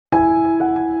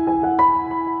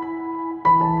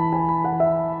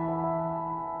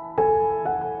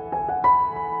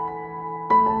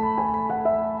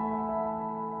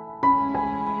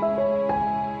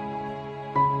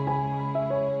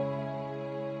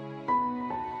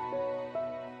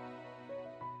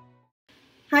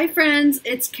Hi friends,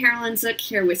 it's Carolyn Zook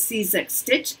here with CZook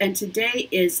Stitch, and today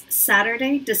is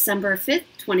Saturday, December 5th,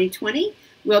 2020.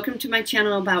 Welcome to my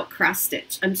channel about cross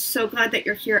stitch. I'm so glad that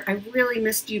you're here. I really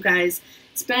missed you guys.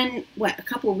 It's been, a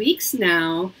couple weeks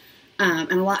now,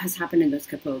 and a lot has happened in those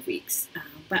couple of weeks.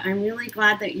 But I'm really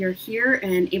glad that you're here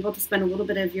and able to spend a little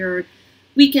bit of your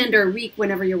weekend or week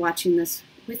whenever you're watching this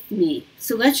with me.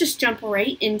 So let's just jump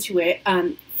right into it.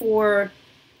 For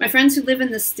my friends who live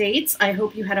in the States, I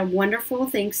hope you had a wonderful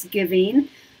Thanksgiving.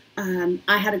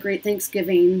 I had a great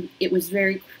Thanksgiving. It was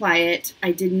very quiet.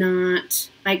 I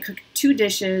cooked 2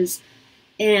 dishes,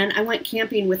 and I went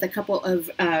camping with a couple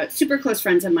of super close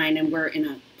friends of mine, and we're in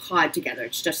a pod together.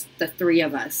 It's just the 3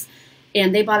 of us.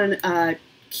 And they bought a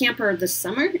camper this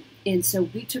summer, and so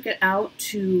we took it out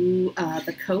to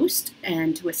the coast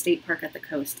and to a state park at the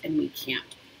coast, and we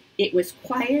camped. It was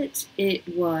quiet.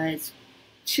 It was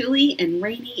chilly and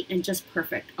rainy and just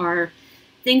perfect. Our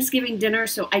Thanksgiving dinner,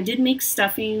 so I did make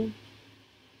stuffing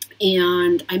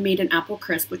and I made an apple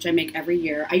crisp, which I make every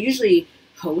year. I usually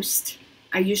host.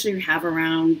 I usually have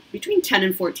around between 10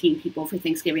 and 14 people for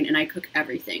Thanksgiving, and I cook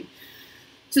everything.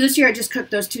 So this year I just cooked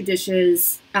those 2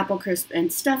 dishes, apple crisp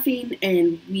and stuffing,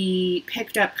 and we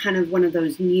picked up kind of one of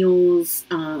those meals,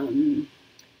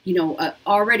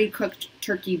 already cooked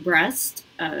turkey breast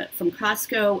from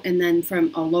Costco, and then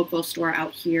from a local store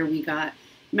out here we got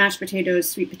mashed potatoes,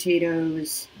 sweet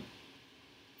potatoes,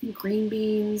 green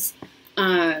beans,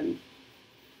 and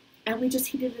we just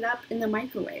heated it up in the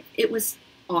microwave. It was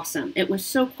awesome. It was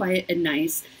so quiet and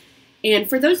nice. And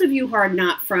for those of you who are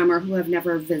not from or who have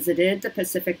never visited the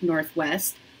Pacific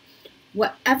Northwest,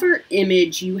 whatever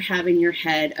image you have in your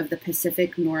head of the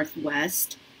Pacific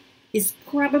Northwest is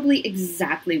probably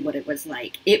exactly what it was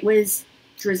like. It was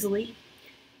drizzly,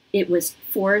 it was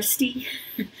foresty,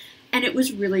 and it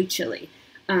was really chilly.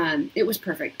 It was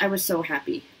perfect. I was so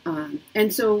happy.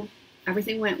 And so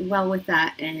everything went well with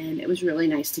that, and it was really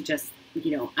nice to just,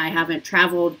 I haven't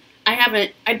traveled.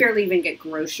 I barely even get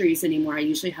groceries anymore. I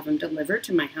usually have them delivered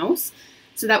to my house.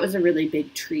 So that was a really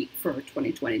big treat for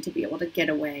 2020 to be able to get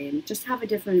away and just have a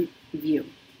different view.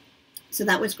 So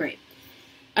that was great.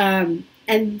 And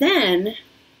then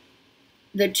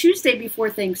the Tuesday before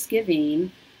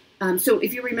Thanksgiving, so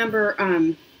if you remember,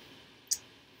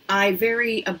 I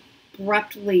very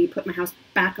abruptly put my house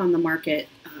back on the market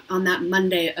on that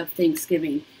Monday of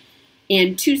Thanksgiving.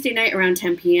 And Tuesday night around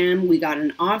 10 p.m., we got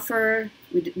an offer.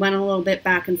 We went a little bit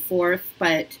back and forth,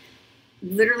 but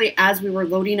literally as we were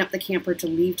loading up the camper to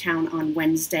leave town on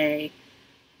Wednesday,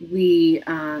 we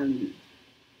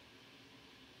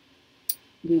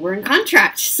were in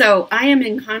contract. So I am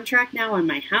in contract now on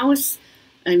my house.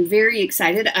 I'm very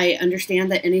excited. I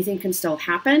understand that anything can still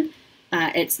happen.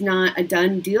 It's not a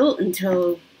done deal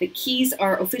until the keys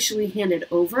are officially handed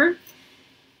over.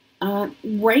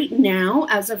 Right now,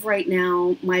 as of right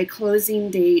now, my closing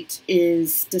date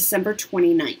is December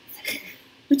 29th,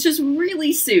 which is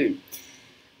really soon.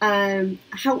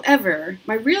 However,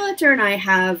 my realtor and I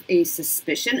have a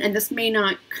suspicion, and this may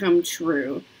not come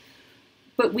true,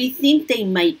 but we think they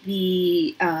might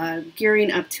be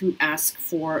gearing up to ask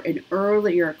for an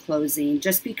earlier closing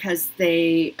just because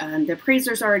the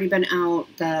appraiser's already been out.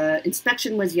 The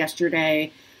inspection was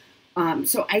yesterday.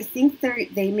 So I think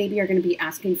they maybe are going to be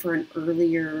asking for an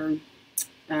earlier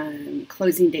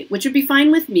closing date, which would be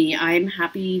fine with me. I'm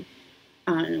happy.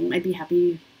 I'd be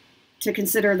happy to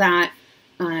consider that.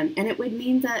 And it would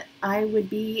mean that I would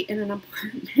be in an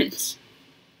apartment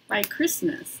by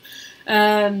Christmas.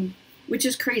 Which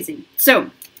is crazy. So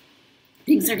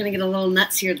things are going to get a little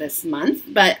nuts here this month,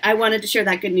 but I wanted to share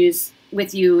that good news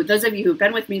with you. Those of you who've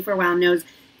been with me for a while knows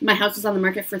my house was on the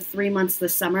market for 3 months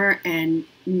this summer and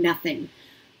nothing.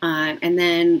 And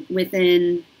then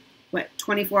within,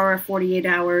 24 or 48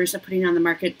 hours of putting it on the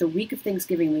market, the week of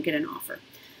Thanksgiving, we get an offer.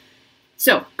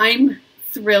 So I'm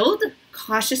thrilled,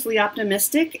 cautiously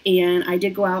optimistic, and I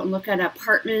did go out and look at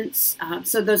apartments.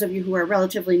 So those of you who are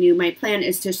relatively new, my plan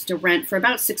is just to rent for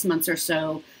about 6 months or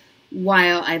so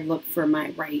while I look for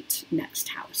my right next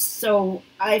house. So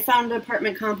I found an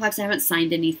apartment complex. I haven't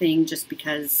signed anything just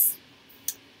because,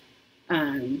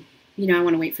 I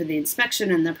want to wait for the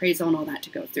inspection and the appraisal and all that to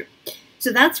go through.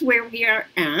 So that's where we are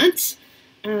at.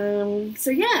 So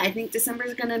yeah, I think December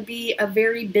is going to be a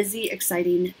very busy,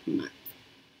 exciting month.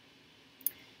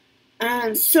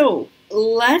 So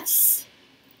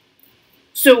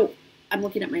I'm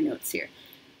looking at my notes here.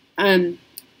 One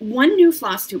new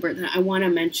Flosstuber that I want to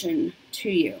mention to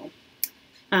you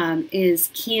is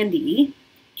Candy,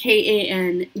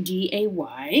 Kanday.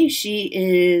 She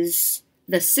is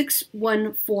the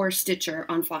 614 Stitcher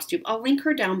on Flosstube. I'll link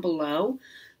her down below.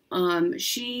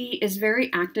 She is very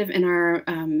active in our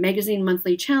magazine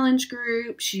monthly challenge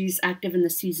group. She's active in the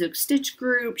Seazook Stitch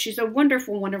group. She's a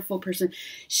wonderful, wonderful person.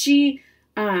 She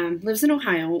lives in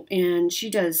Ohio, and she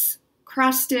does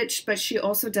cross stitch, but she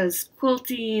also does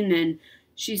quilting, and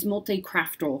she's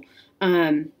multi-craftal.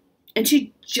 And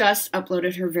she just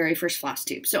uploaded her very first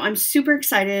Flosstube. So I'm super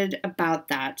excited about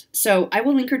that. So I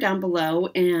will link her down below,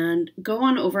 and go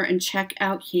on over and check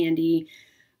out Candy.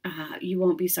 You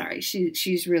won't be sorry.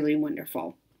 She's really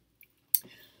wonderful.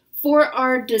 For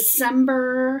our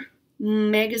December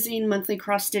magazine monthly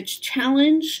cross stitch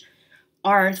challenge,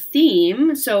 our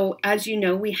theme, so as you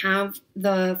know, we have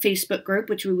the Facebook group,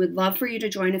 which we would love for you to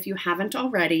join if you haven't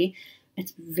already.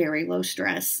 It's very low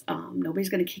stress. Nobody's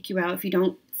going to kick you out if you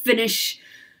don't finish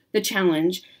the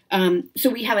challenge.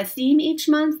 So we have a theme each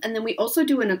month, and then we also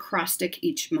do an acrostic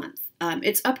each month.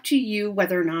 It's up to you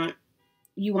whether or not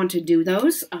you want to do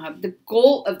those. The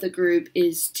goal of the group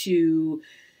is to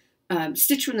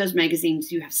stitch one of those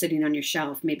magazines you have sitting on your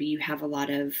shelf. Maybe you have a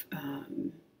lot of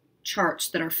charts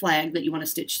that are flagged that you want to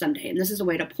stitch someday. And this is a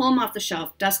way to pull them off the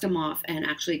shelf, dust them off, and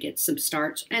actually get some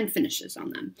starts and finishes on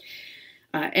them.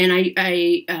 And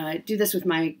I do this with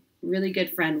my really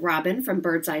good friend Robin from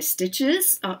Bird's Eye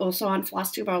Stitches, also on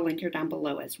Flosstube. I'll link her down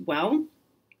below as well.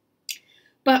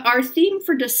 But our theme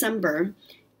for December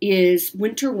is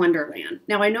Winter Wonderland.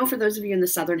 Now, I know for those of you in the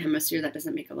Southern Hemisphere, that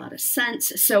doesn't make a lot of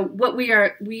sense. So what we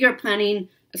are planning,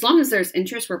 as long as there's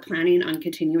interest, we're planning on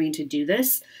continuing to do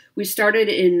this. We started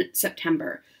in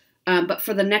September, but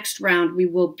for the next round, we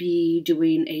will be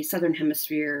doing a Southern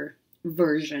Hemisphere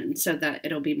version so that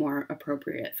it'll be more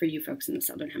appropriate for you folks in the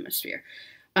Southern Hemisphere.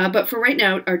 But for right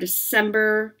now, our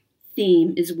December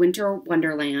theme is Winter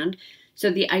Wonderland. So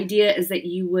the idea is that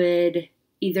you would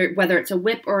either, whether it's a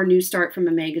whip or a new start from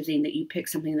a magazine, that you pick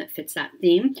something that fits that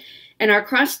theme. And our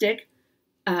cross stick,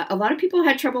 a lot of people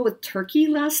had trouble with turkey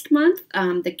last month.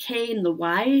 The K and the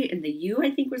Y and the U, I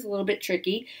think, was a little bit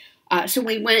tricky. So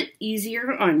we went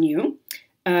easier on you.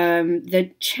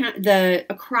 The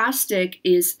acrostic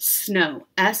is snow,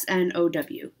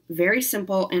 S-N-O-W. Very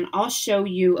simple, and I'll show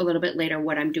you a little bit later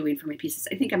what I'm doing for my pieces.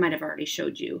 I think I might have already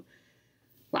showed you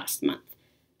last month.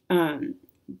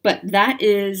 But that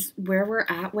is where we're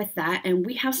at with that, and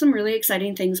we have some really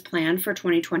exciting things planned for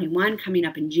 2021 coming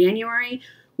up in January,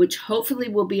 which hopefully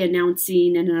we'll be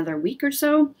announcing in another week or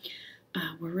so.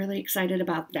 We're really excited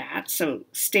about that, so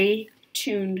stay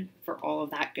tuned for all of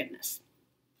that goodness.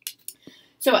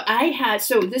 So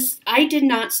I did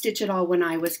not stitch at all when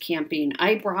I was camping.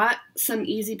 I brought some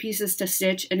easy pieces to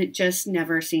stitch, and it just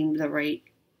never seemed the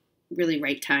really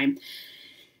right time.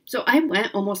 So I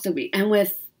went almost a week, and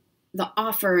with the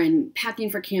offer and packing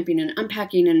for camping and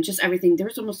unpacking and just everything, there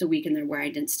was almost a week in there where I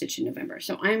didn't stitch in November.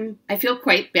 So I feel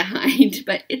quite behind,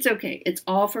 but it's okay. It's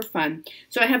all for fun.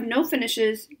 So I have no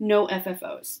finishes, no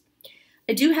FFOs.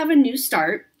 I do have a new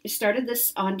start. I started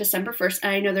this on December 1st,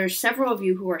 and I know there's several of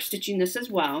you who are stitching this as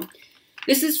well.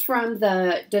 This is from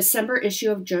the December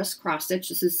issue of Just Cross Stitch.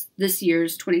 This is this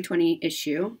year's 2020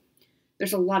 issue.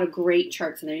 There's a lot of great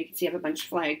charts in there. You can see I have a bunch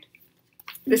flagged.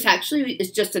 This actually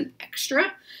is just an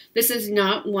extra. This is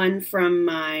not one from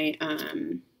my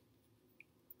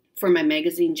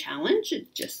magazine challenge.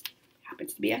 It just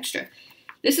happens to be extra.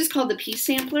 This is called the Piece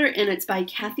Sampler, and it's by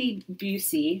Kathy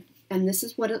Busey, and this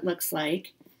is what it looks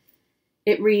like.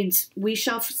 It reads, we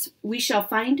shall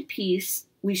find peace,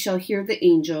 we shall hear the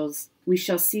angels, we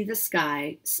shall see the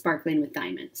sky sparkling with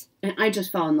diamonds. And I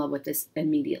just fell in love with this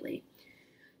immediately.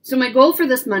 So my goal for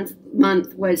this month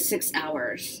was 6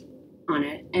 hours on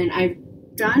it, and I've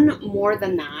done more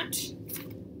than that.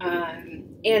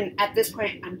 And at this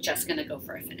point, I'm just going to go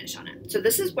for a finish on it. So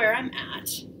this is where I'm at.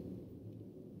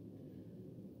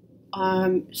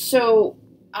 So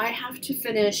I have to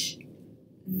finish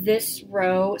this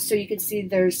row, so you can see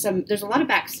there's a lot of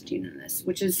back stitching in this,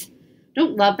 which is,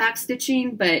 don't love back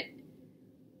stitching, but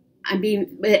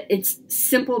it's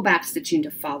simple back stitching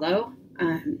to follow.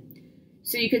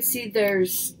 So you can see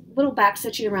there's little back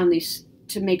stitching around these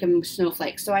to make them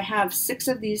snowflakes. So I have 6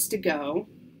 of these to go.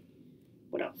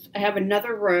 What else? I have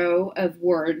another row of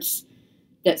words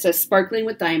that says sparkling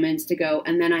with diamonds to go,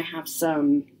 and then I have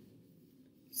some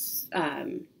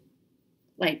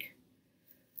like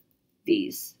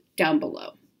these down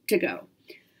below to go.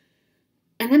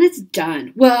 And then it's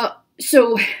done. Well,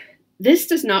 so this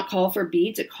does not call for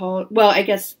beads. Well, I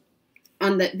guess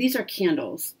these are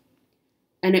candles,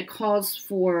 and it calls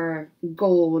for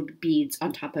gold beads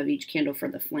on top of each candle for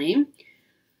the flame.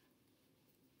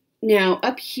 Now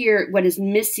up here, what is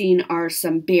missing are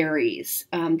some berries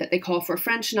that they call for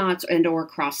French knots and or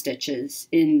cross stitches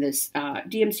in this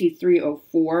DMC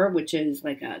 304, which is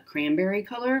like a cranberry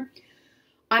color.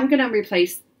 I'm going to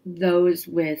replace those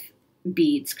with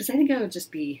beads because I think it will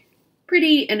just be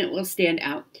pretty and it will stand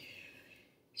out.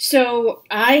 So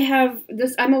I have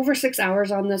this, I'm over 6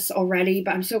 hours on this already,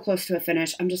 but I'm so close to a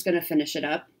finish. I'm just going to finish it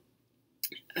up.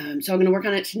 So I'm going to work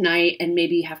on it tonight and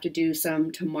maybe have to do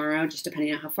some tomorrow, just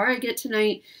depending on how far I get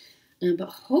tonight. But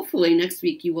hopefully next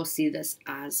week you will see this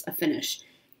as a finish.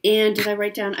 And did I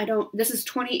write down, this is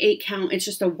 28 count. It's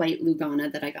just a white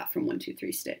Lugana that I got from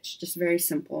 123 Stitch. Just very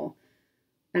simple.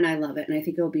 And I love it. And I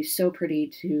think it'll be so pretty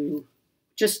to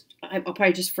I'll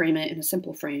probably just frame it in a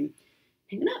simple frame.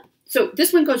 Hang it up. So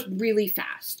this one goes really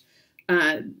fast.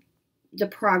 The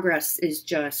progress is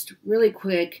just really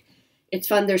quick. It's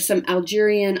fun. There's some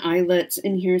Algerian eyelets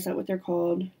in here. Is that what they're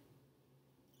called?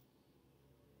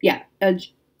 Yeah,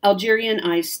 Algerian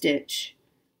eye stitch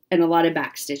and a lot of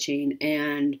back stitching.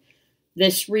 And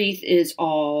this wreath is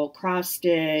all cross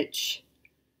stitch.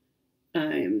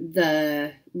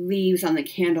 The leaves on the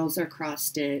candles are cross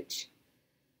stitch.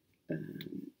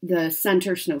 The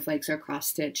center snowflakes are cross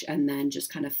stitch and then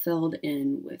just kind of filled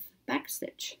in with back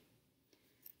stitch.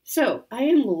 So I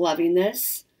am loving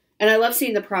this. And I love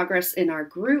seeing the progress in our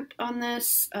group on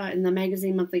this. In the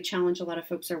Magazine Monthly Challenge, a lot of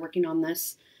folks are working on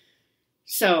this.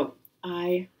 So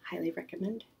I highly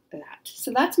recommend that.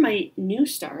 So that's my new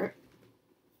start.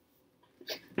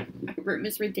 My room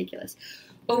is ridiculous.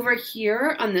 Over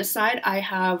here on this side, I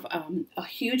have a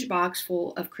huge box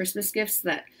full of Christmas gifts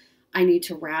that I need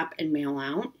to wrap and mail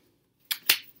out.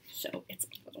 So it's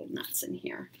a little nuts in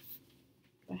here.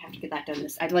 I have to get that done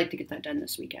I'd like to get that done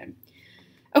this weekend.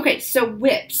 Okay, so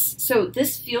whips. So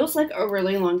this feels like a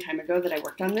really long time ago that I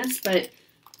worked on this, but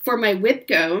for my whip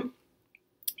go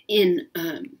in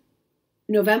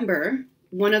November,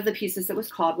 one of the pieces that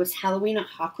was called was Halloween at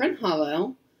Hawk Run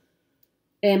Hollow.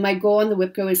 And my goal on the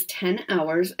whip go is 10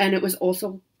 hours, and it was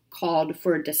also called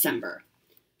for December.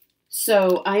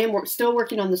 So I am still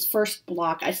working on this first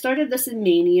block. I started this in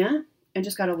Mania and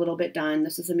just got a little bit done.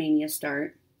 This is a Mania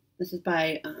start. This is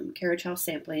by Carriage House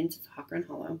Samplings. It's Hawk Run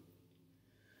Hollow.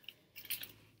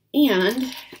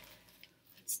 And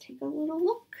let's take a little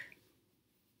look.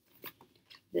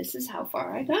 This is how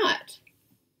far I got.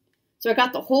 So I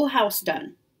got the whole house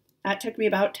done. That took me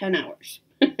about 10 hours.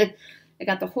 I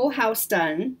got the whole house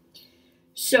done.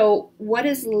 So what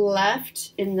is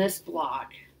left in this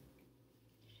block?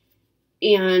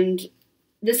 And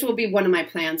this will be one of my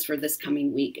plans for this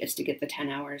coming week is to get the 10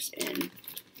 hours in.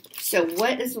 So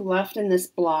what is left in this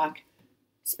block?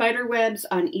 Spider webs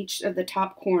on each of the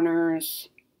top corners.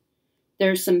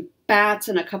 There's some bats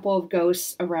and a couple of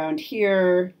ghosts around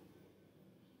here.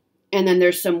 And then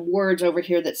there's some words over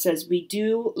here that says, "We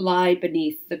do lie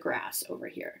beneath the grass" over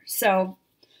here. So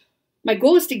my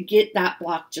goal is to get that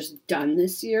block just done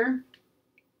this year.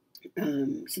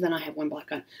 So then I have one block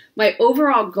done. My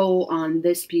overall goal on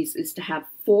this piece is to have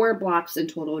 4 blocks in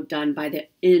total done by the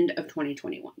end of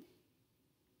 2021.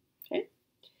 Okay.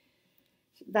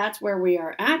 So that's where we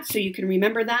are at. So you can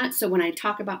remember that. So when I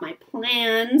talk about my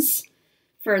plans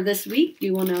for this week,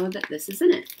 you will know that this is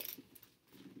in it.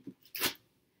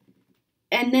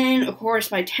 And then, of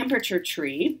course, my temperature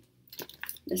tree.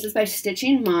 This is by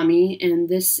Stitching Mommy, and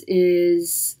this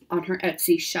is on her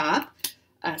Etsy shop.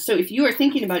 So if you are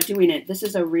thinking about doing it, this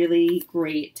is a really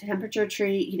great temperature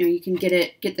tree. You know, you can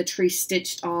get the tree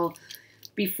stitched all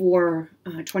before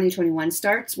 2021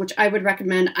 starts, which I would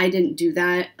recommend. I didn't do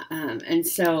that, and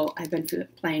so I've been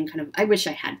playing I wish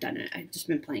I had done it. I've just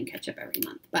been playing catch up every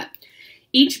month, but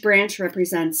each branch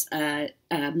represents a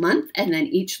month, and then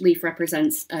each leaf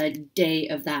represents a day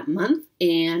of that month,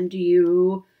 and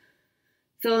you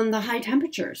fill in the high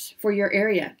temperatures for your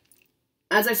area.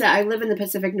 As I said, I live in the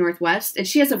Pacific Northwest, and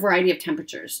she has a variety of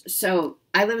temperatures. So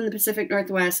I live in the Pacific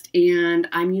Northwest, and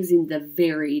I'm using the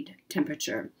varied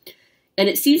temperature. And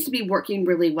it seems to be working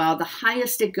really well. The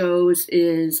highest it goes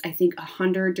is, I think,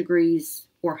 100 degrees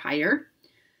or higher.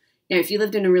 Now, if you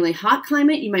lived in a really hot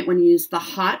climate, you might want to use the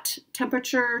hot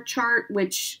temperature chart,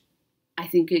 which I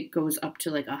think it goes up to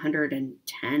like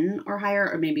 110 or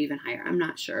higher, or maybe even higher. I'm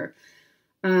not sure.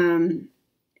 And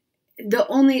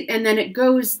then it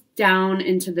goes down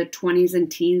into the 20s and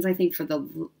teens, I think,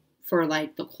 for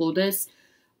like the coldest.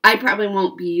 I probably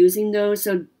won't be using those.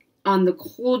 So on the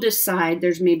coldest side,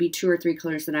 there's maybe 2 or 3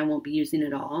 colors that I won't be using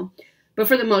at all. But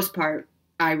for the most part,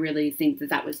 I really think that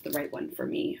that was the right one for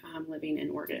me living in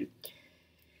Oregon.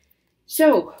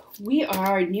 So we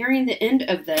are nearing the end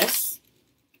of this.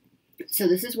 So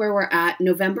this is where we're at.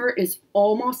 November is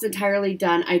almost entirely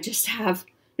done.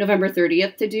 November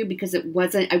 30th to do because it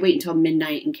wasn't, I wait until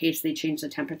midnight in case they change the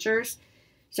temperatures.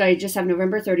 So I just have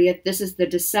November 30th. This is the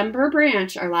December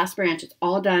branch, our last branch. It's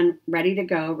all done, ready to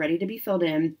go, ready to be filled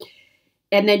in.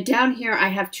 And then down here, I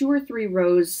have 2 or 3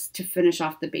 rows to finish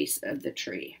off the base of the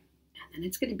tree. And then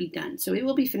it's going to be done. So it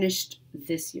will be finished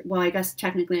this year. Well, I guess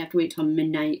technically I have to wait till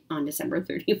midnight on December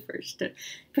 31st to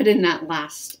put in that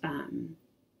last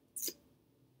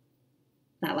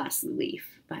leaf.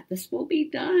 But this will be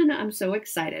done. I'm so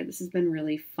excited. This has been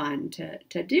really fun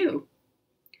to do.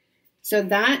 So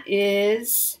that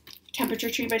is Temperature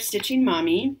Tree by Stitching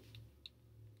Mommy.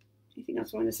 Anything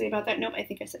else I want to say about that? Nope, I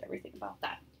think I said everything about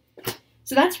that.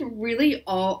 So that's really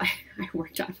all I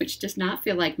worked on, which does not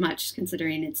feel like much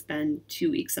considering it's been 2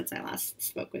 weeks since I last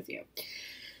spoke with you.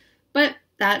 But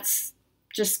that's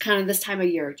just kind of this time of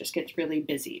year. It just gets really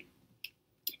busy.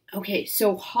 Okay,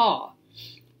 so haul.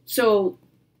 So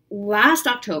last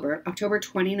October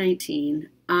 2019,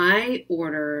 I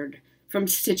ordered from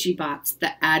Stitchy Box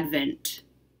the Advent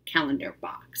calendar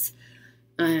box.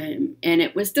 And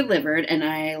it was delivered, and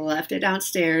I left it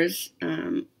downstairs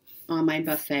on my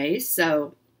buffet,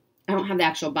 so I don't have the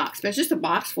actual box, but it's just a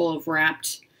box full of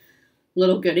wrapped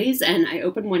little goodies, and I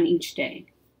open one each day.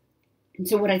 And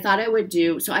so what I thought I would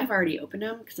do, so I've already opened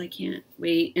them because I can't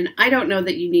wait, and I don't know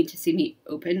that you need to see me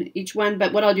open each one,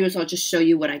 but what I'll do is I'll just show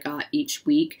you what I got each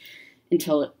week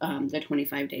until the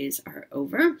 25 days are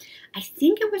over. I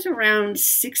think it was around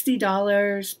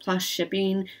 $60 plus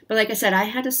shipping. But like I said, I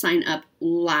had to sign up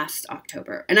last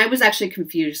October. And I was actually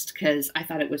confused because I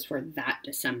thought it was for that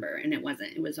December. And it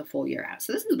wasn't. It was a full year out.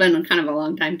 So this has been kind of a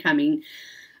long time coming.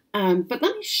 But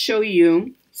let me show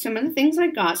you some of the things I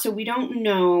got so we don't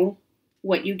know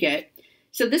what you get.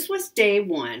 So this was day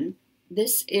 1.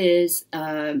 This is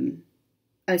a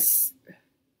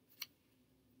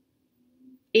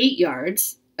 8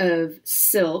 yards of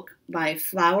silk by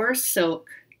Flower Silk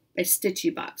by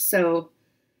Stitchy Box. So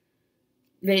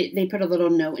they put a little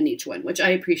note in each one, which I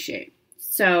appreciate.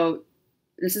 So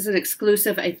this is an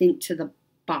exclusive, I think, to the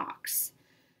box.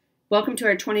 Welcome to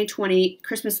our 2020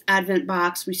 Christmas Advent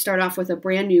box. We start off with a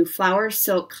brand new Flower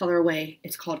Silk colorway.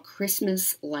 It's called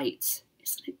Christmas Lights.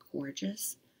 Isn't it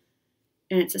gorgeous?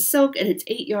 And it's a silk and it's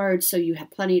 8 yards, so you have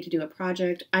plenty to do a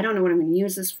project. I don't know what I'm going to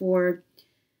use this for.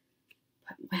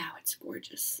 Wow, it's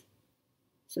gorgeous.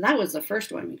 So that was the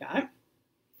first one we got.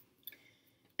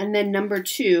 And then number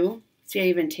 2, see I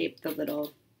even taped the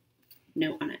little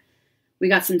note on it. We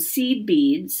got some seed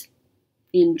beads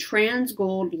in trans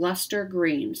gold luster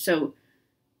green. So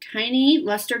tiny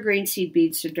luster green seed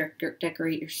beads to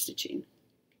decorate your stitching.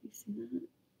 Can you see that?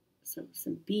 So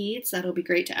some beads, that'll be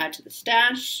great to add to the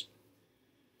stash.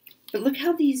 But look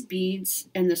how these beads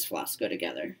and this floss go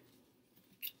together.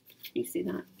 Can you see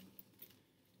that?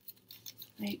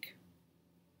 Like,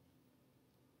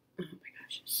 oh my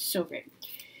gosh, so great.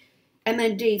 And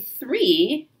then day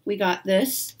 3, we got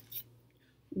this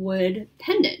wood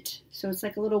pendant. So it's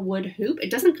like a little wood hoop. It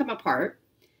doesn't come apart,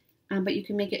 but you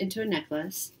can make it into a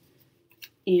necklace.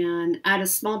 And add a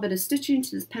small bit of stitching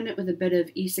to this pendant with a bit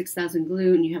of E6000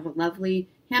 glue, and you have a lovely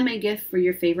handmade gift for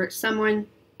your favorite someone.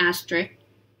 Asterisk,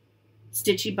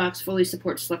 Stitchy Box fully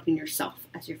supports selecting yourself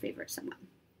as your favorite someone.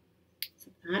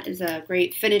 That is a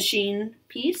great finishing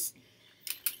piece.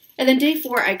 And then day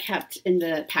 4, I kept in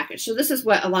the package. So this is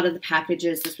what a lot of the package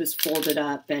is. This was folded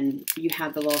up, and you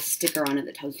have the little sticker on it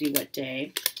that tells you what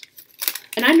day.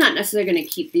 And I'm not necessarily going to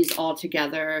keep these all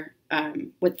together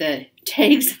with the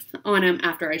tags on them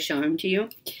after I show them to you.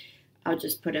 I'll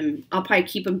just put them, I'll probably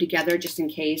keep them together just in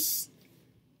case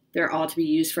they're all to be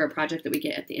used for a project that we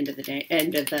get at the end of the day,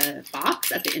 end of the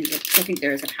box, at the end of, I think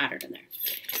there is a pattern in there.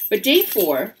 But day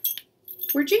 4,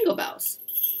 were jingle bells.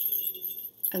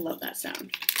 I love that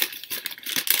sound.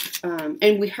 And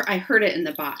I heard it in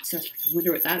the box. So I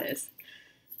wonder what that is.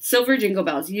 Silver jingle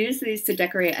bells. Use these to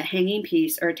decorate a hanging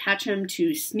piece or attach them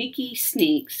to sneaky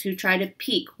sneaks who try to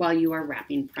peek while you are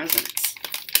wrapping presents.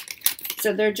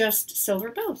 So they're just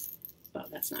silver bells. Oh,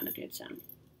 that's not a good sound.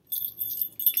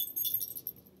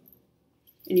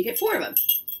 And you get 4 of them.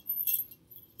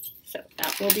 So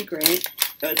that will be great.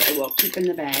 Those I will keep in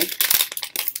the bag.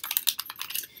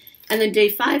 And then day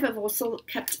 5 I've also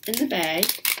kept in the bag.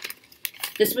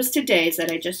 This was today's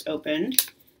that I just opened.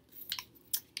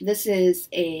 This is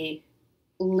a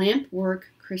lampwork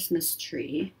Christmas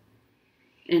tree.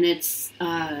 And it's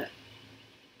fabulous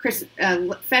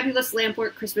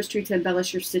lampwork Christmas tree to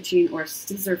embellish your stitching or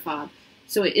scissor fob.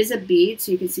 So it is a bead,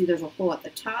 so you can see there's a hole at the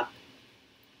top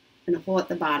and a hole at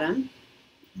the bottom.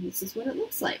 And this is what it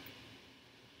looks like.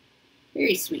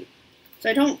 Very sweet. So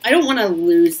I don't want to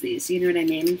lose these, you know what I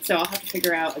mean? So I'll have to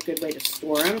figure out a good way to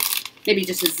store them. maybe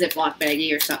just a Ziploc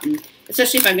baggie or something,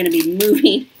 especially if I'm going to be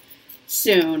moving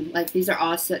soon. Like, these are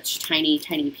all such tiny,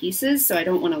 tiny pieces, so I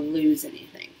don't want to lose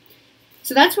anything.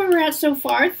 So that's where we're at so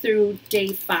far through day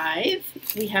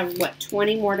 5. We have, what,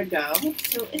 20 more to go.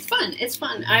 So it's fun. It's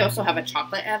fun. I also have a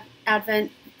chocolate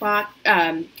advent box,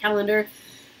 calendar.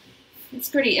 It's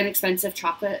pretty inexpensive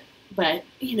chocolate, but,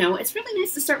 you know, it's really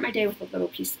nice to start my day with a little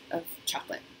piece of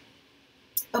chocolate.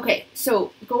 Okay,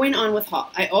 so going on with haul.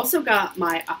 I also got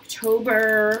my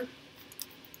October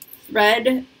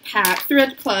thread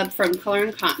club from Color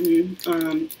and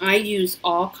Cotton. I use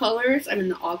all colors. I'm in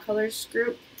the all colors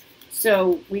group.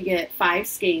 So we get 5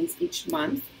 skeins each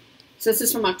month. So this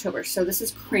is from October. So this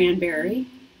is cranberry.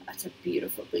 That's a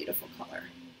beautiful, beautiful color.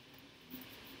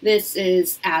 This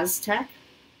is Aztec.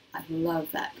 I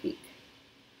love that pink.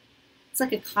 It's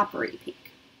like a coppery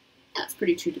pink. Yeah, it's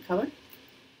pretty true to color.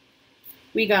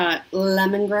 We got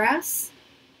lemongrass.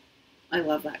 I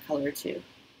love that color too.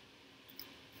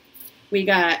 We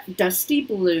got dusty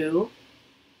blue.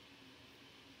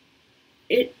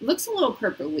 It looks a little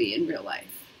purpley in real life.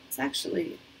 It's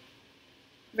actually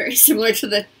very similar to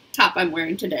the top I'm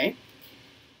wearing today.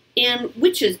 And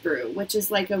witch's brew, which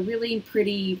is like a really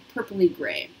pretty purpley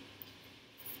gray.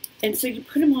 And so you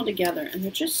put them all together and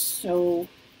they're just so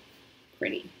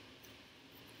pretty.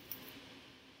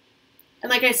 And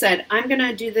like I said, I'm going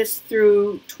to do this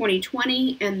through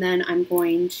 2020, and then I'm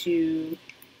going to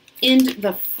end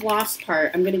the floss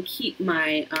part. I'm going to keep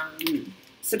my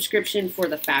subscription for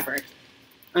the fabric.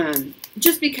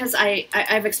 Just because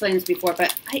I've explained this before,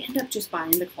 but I end up just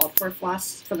buying the called for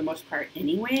floss for the most part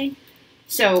anyway.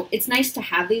 So it's nice to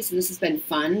have these, and this has been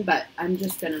fun, but I'm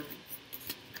just going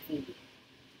to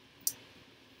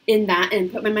end that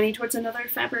and put my money towards another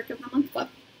Fabric of the Month club.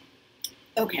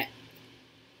 Okay.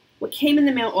 What came in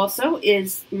the mail also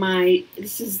is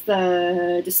this is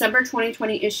the December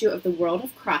 2020 issue of the World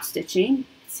of Cross Stitching.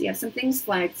 See, I have some things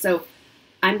flagged. So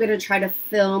I'm going to try to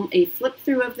film a flip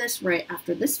through of this right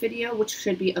after this video, which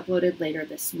should be uploaded later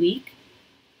this week.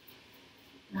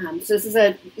 So this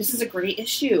is a great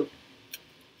issue.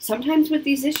 Sometimes with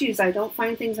these issues, I don't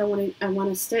find things I want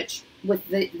to stitch with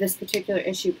this particular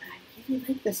issue, but I really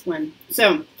like this one.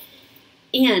 So,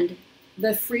 and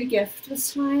the free gift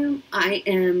this time, I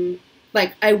am,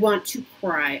 like, I want to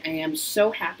cry. I am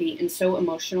so happy and so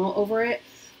emotional over it.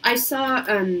 I saw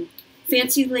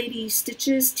Fancy Lady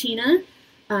Stitches, Tina.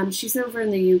 She's over in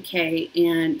the UK,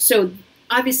 and so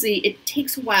obviously it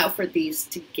takes a while for these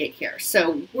to get here.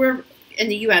 So we're, in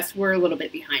the US, we're a little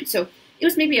bit behind. So it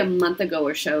was maybe a month ago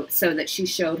or so that she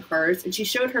showed hers, and she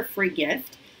showed her free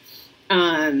gift.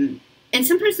 And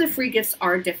sometimes the free gifts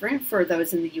are different for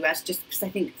those in the U.S. just because I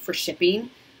think for shipping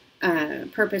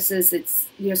purposes, it's,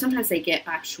 you know, sometimes they get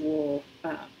actual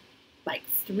like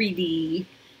 3D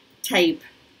type,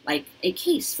 like a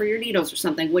case for your needles or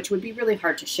something, which would be really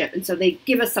hard to ship. And so they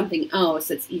give us something else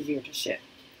that's easier to ship.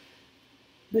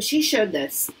 But she showed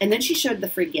this, and then she showed the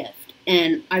free gift.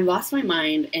 And I lost my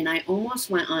mind, and I almost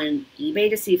went on eBay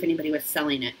to see if anybody was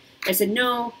selling it. I said,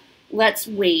 no, let's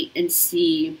wait and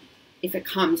see if it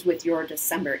comes with your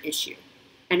December issue.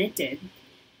 And it did.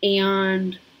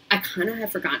 And I kind of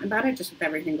have forgotten about it just with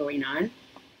everything going on.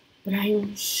 But I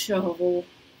am so,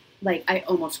 like, I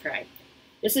almost cried.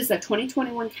 This is the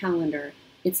 2021 calendar.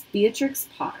 It's Beatrix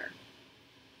Potter.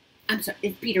 I'm sorry,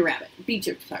 it's Peter Rabbit.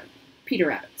 Beatrix Potter. Peter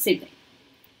Rabbit, same thing.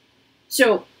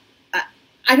 So,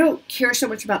 I don't care so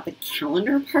much about the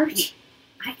calendar part.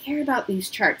 I care about these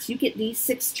charts. You get these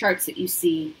 6 charts that you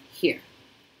see here.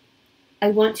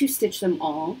 I want to stitch them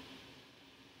all.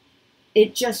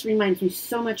 It just reminds me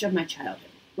so much of my childhood.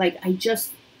 Like, I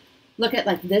just look at,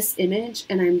 like, this image,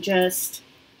 and it just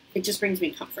brings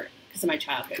me comfort because of my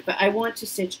childhood. But I want to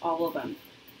stitch all of them.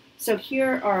 So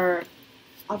here are,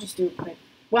 I'll just do it quick.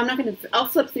 Well, I'm not going to, I'll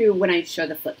flip through when I show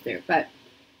the flip through, but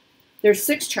there's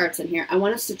 6 charts in here. I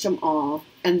want to stitch them all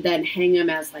and then hang them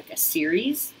as, like, a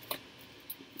series.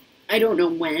 I don't know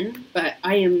when, but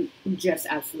I am just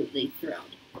absolutely thrilled.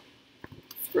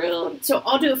 So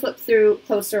I'll do a flip through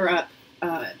closer up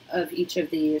of each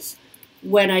of these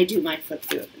when I do my flip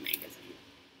through of the magazine.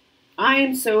 I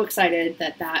am so excited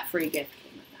that that free gift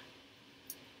came with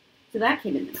that. So that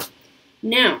came in the mail.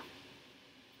 Now,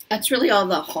 that's really all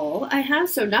the haul I have,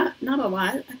 so not a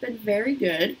lot. I've been very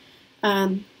good,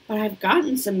 but I've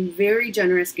gotten some very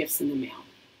generous gifts in the mail.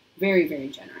 Very, very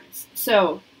generous.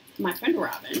 So my friend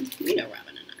Robin, you know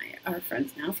Robin and I are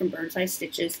friends now from Bird's Eye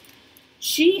Stitches.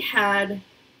 She had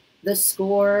the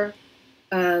score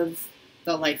of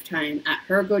the lifetime at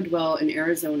her Goodwill in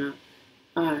Arizona.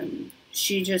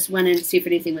 She just went in to see if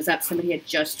anything was up. Somebody had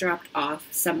just dropped off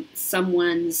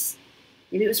someone's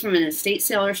maybe it was from an estate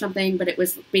sale or something, but it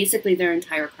was basically their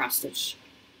entire cross stitch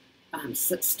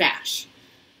stash.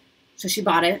 So she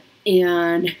bought it,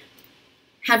 and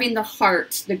having the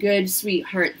heart, the good, sweet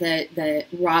heart that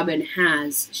Robin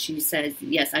has, she says,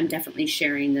 yes, I'm definitely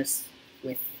sharing this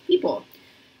with people.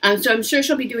 So I'm sure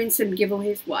she'll be doing some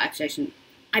giveaways. Well, actually,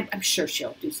 I'm sure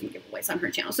she'll do some giveaways on her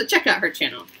channel. So check out her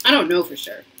channel. I don't know for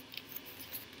sure.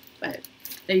 But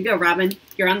there you go, Robin.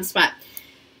 You're on the spot.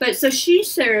 But so she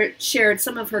shared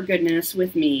some of her goodness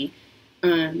with me,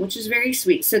 which is very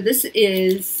sweet. So this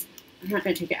is, I'm not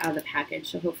going to take it out of the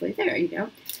package, so hopefully, there you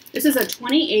go. This is a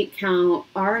 28 count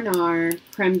R&R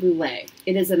creme brulee.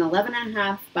 It is an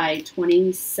 11.5 by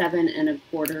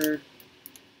 27.25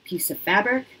 piece of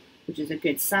fabric, which is a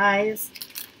good size.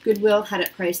 Goodwill had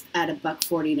it priced at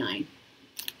 $1.49.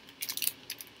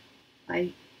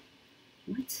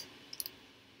 What?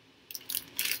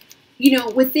 You know,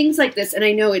 with things like this, and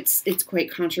I know it's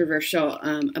quite controversial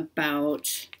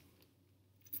about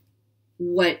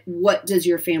what does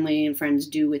your family and friends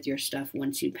do with your stuff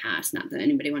once you pass? Not that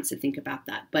anybody wants to think about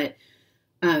that, but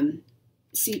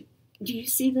see, do you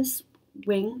see this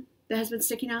wing that has been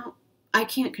sticking out? I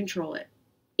can't control it.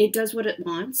 It does what it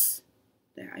wants.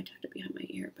 There, I tucked it behind my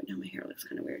ear, but now my hair looks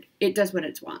kind of weird. It does what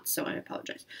it wants, so I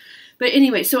apologize. But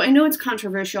anyway, so I know it's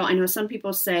controversial. I know some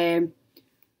people say,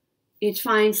 it's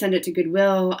fine, send it to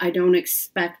Goodwill. I don't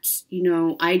expect, you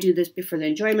know, I do this for the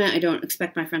enjoyment. I don't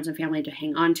expect my friends and family to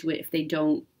hang on to it if they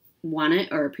don't want it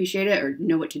or appreciate it or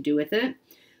know what to do with it.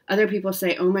 Other people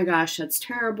say, oh my gosh, that's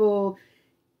terrible.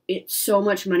 It's so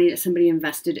much money that somebody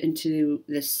invested into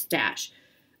this stash.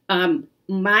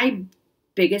 My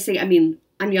biggest thing, I mean,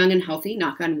 I'm young and healthy,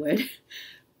 knock on wood,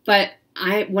 but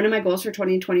one of my goals for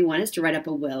 2021 is to write up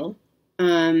a will.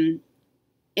 And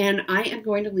I am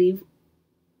going to leave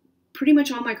pretty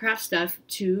much all my craft stuff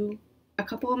to a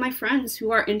couple of my friends who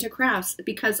are into crafts,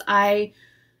 because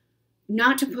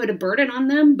not to put a burden on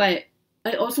them, but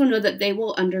I also know that they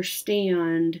will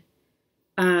understand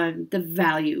the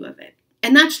value of it.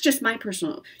 And that's just my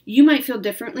personal, you might feel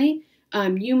differently.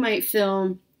 You might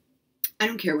feel, I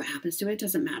don't care what happens to it, it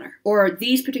doesn't matter. Or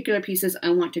these particular pieces,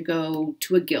 I want to go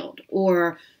to a guild,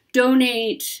 or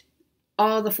donate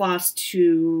all the floss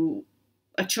to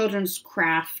a children's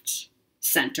craft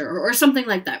center or something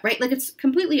like that, right? Like, it's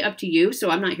completely up to you.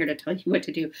 So I'm not here to tell you what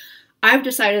to do. I've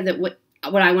decided that what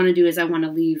I want to do is I want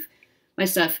to leave my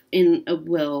stuff in a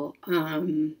will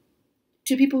to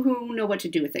people who know what to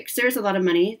do with it. Because there's a lot of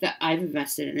money that I've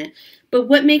invested in it. But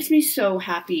what makes me so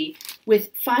happy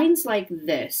with finds like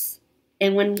this,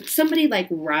 and when somebody like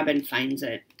Robin finds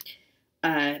it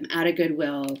at a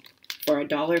Goodwill for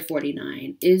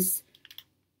 $1.49, is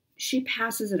she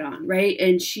passes it on, right?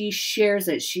 And she shares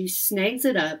it. She snags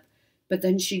it up, but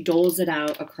then she doles it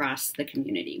out across the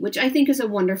community, which I think is a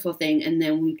wonderful thing. And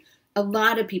then a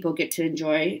lot of people get to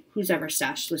enjoy whose ever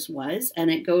stash this was, and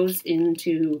it goes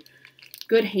into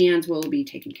good hands, will be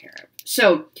taken care of.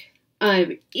 So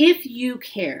if you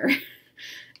care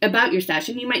about your stash,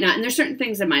 and you might not, and there's certain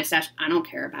things in my stash I don't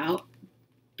care about,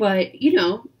 but, you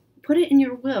know, put it in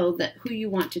your will that who you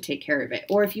want to take care of it,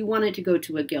 or if you want it to go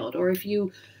to a guild, or if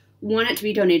you want it to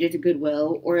be donated to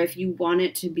Goodwill, or if you want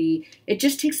it to be, it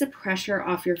just takes the pressure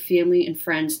off your family and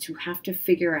friends to have to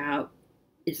figure out,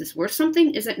 is this worth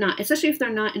something? Is it not? Especially if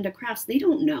they're not into crafts, they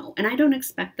don't know, and I don't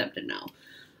expect them to know.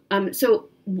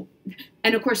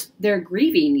 And of course, they're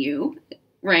grieving you,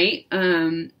 right?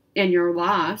 And your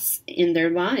loss in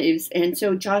their lives, and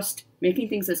so just making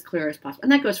things as clear as possible,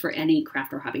 and that goes for any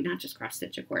craft or hobby, not just cross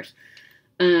stitch, of course.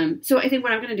 So I think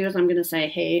what I'm going to do is I'm going to say,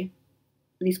 hey,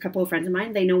 these couple of friends of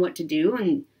mine, they know what to do,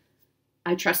 and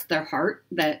I trust their heart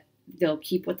that they'll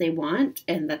keep what they want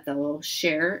and that they'll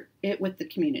share it with the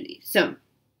community. So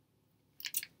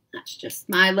that's just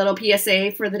my little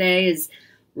PSA for the day, is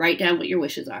write down what your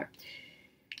wishes are.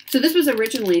 So this was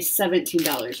originally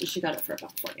 $17, and she got it for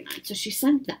about $49. So she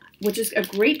sent that, which is a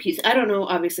great piece. I don't know,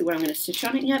 obviously, what I'm going to stitch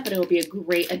on it yet, but it will be a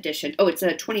great addition. Oh, it's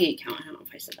a 28 count. I don't know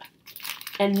if I said that.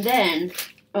 And then,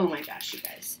 oh my gosh, you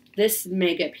guys, this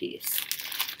mega piece.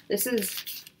 This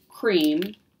is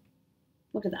cream.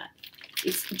 Look at that.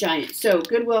 It's giant. So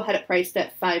Goodwill had it priced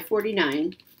at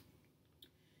 $5.49. It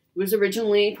was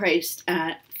originally priced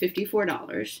at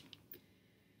 $54.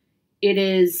 It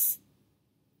is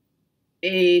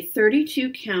a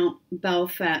 32 count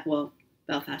Belfast. Well,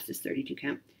 Belfast is 32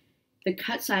 count. The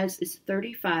cut size is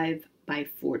 35 by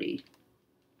 40.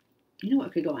 You know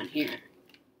what could go on here?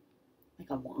 Like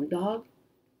a long dog?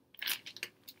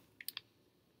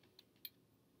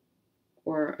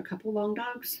 Or a couple long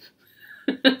dogs?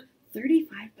 35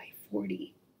 by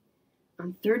 40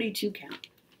 on 32 count.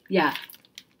 Yeah.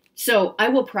 So I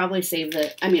will probably save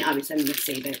I mean, obviously I'm going to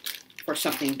save it for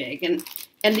something big.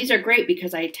 And these are great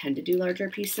because I tend to do larger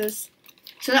pieces.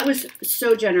 So that was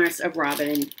so generous of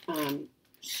Robin.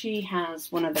 She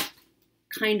has one of the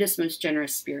kindest, most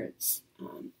generous spirits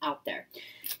out there.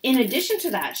 In addition to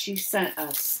that, she sent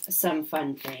us some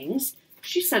fun things.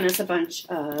 She sent us a bunch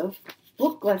of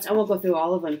booklets, and we'll go through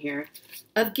all of them here,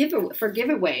 for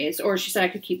giveaways, or she said I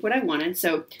could keep what I wanted.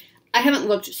 So I haven't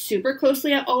looked super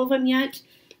closely at all of them yet,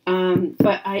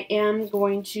 but I am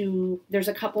going to, there's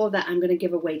a couple that I'm going to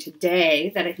give away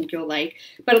today that I think you'll like.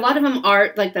 But a lot of them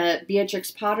are, like the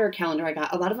Beatrix Potter calendar I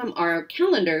got, a lot of them are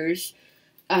calendars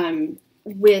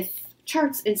with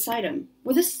charts inside them.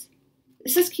 Well, this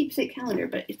says keepsake calendar,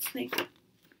 but it's like,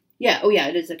 yeah, oh yeah,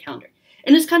 it is a calendar.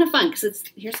 And it's kind of fun because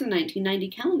here's the 1990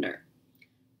 calendar,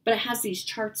 but it has these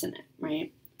charts in it,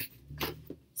 right?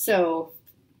 So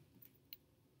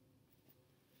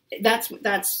that's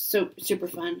so super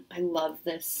fun. I love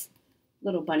this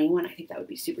little bunny one. I think that would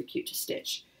be super cute to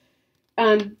stitch.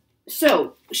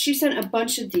 So she sent a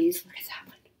bunch of these. Look at that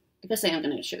one. I guess I am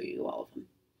going to show you all of them.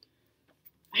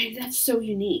 That's so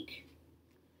unique.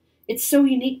 It's so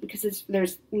unique because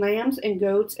there's lambs and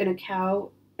goats and a cow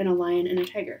and a lion and a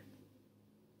tiger.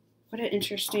 What an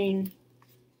interesting.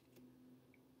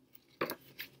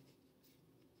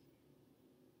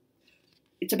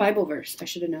 It's a Bible verse. I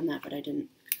should have known that, but I didn't.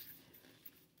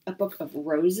 A book of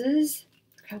roses.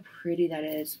 Look how pretty that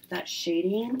is. That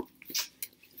shading.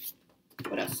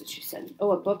 What else did she send?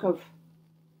 Oh, a book of.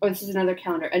 Oh, this is another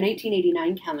calendar. A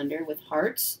 1989 calendar with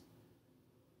hearts.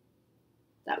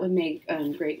 That would make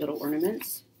great little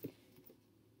ornaments.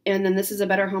 And then this is a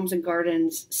Better Homes and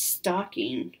Gardens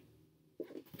stocking.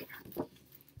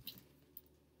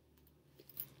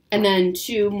 And then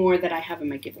two more that I have in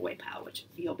my giveaway pile, which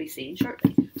you'll be seeing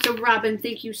shortly. So Robin,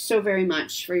 thank you so very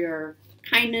much for your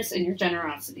kindness and your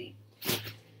generosity.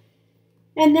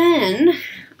 And then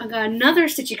I got another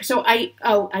stitching. So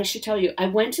I should tell you, I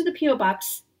went to the P.O.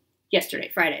 Box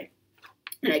yesterday, Friday,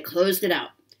 and I closed it out.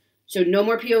 So no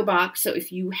more P.O. Box. So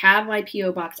if you have my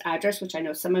P.O. Box address, which I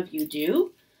know some of you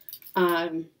do,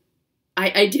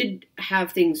 I did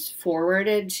have things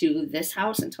forwarded to this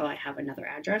house until I have another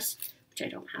address, which I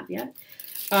don't have yet.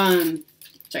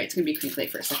 Sorry, it's going to be crinkly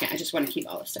for a second. I just want to keep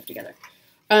all this stuff together.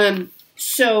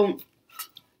 So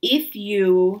if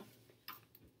you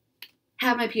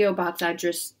have my P.O. Box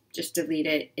address, just delete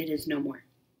it. It is no more.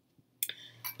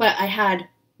 But I had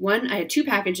two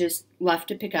packages left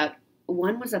to pick up.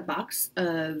 One was a box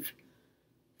of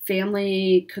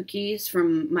family cookies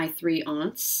from my 3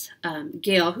 aunts.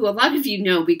 Gail, who a lot of you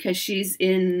know because she's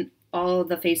in all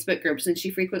the Facebook groups and she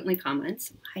frequently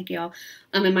comments. Hi, Gail.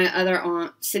 And my other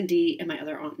aunt, Cindy, and my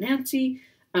other aunt, Nancy.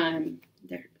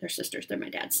 They're sisters. They're my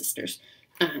dad's sisters.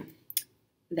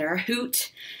 They're a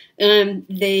hoot.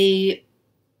 They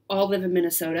all live in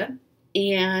Minnesota.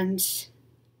 And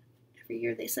every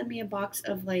year they send me a box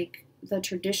of like the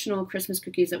traditional Christmas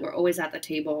cookies that were always at the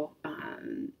table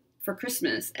for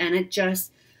Christmas. And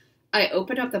I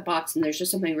opened up the box and there's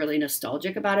just something really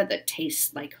nostalgic about it that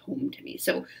tastes like home to me.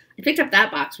 So I picked up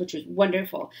that box, which was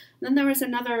wonderful. And then there was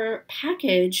another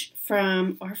package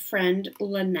from our friend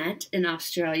Lynette in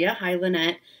Australia. Hi,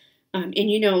 Lynette. And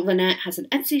you know, Lynette has an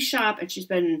Etsy shop and she's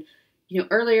been,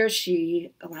 earlier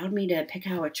she allowed me to pick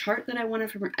out a chart that I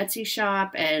wanted from her Etsy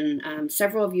shop. And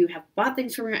several of you have bought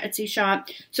things from her Etsy shop.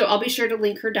 So I'll be sure to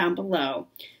link her down below.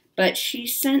 But she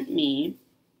sent me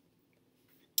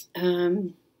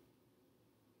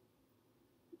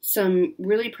some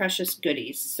really precious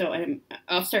goodies. So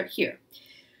I'll start here.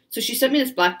 So she sent me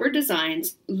this Blackbird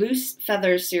Designs Loose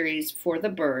Feathers series for the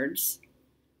birds.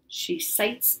 She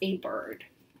sights a bird.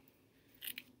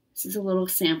 This is a little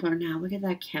sampler now. Look at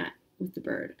that cat with the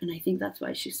bird. And I think that's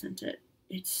why she sent it.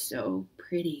 It's so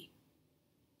pretty.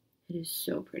 It is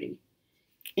so pretty.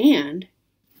 And,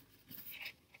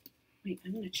 wait,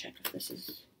 I'm going to check if this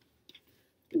is,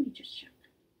 let me just check.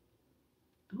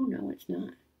 Oh, no, it's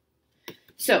not.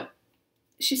 So,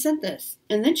 she sent this.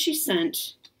 And then she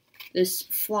sent this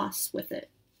floss with it.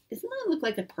 Doesn't that look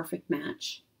like a perfect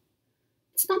match?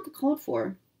 It's not the called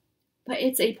for, but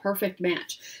it's a perfect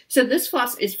match. So this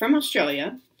floss is from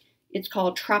Australia. It's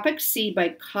called Tropic Sea by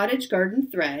Cottage Garden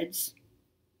Threads.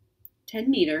 10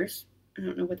 meters. I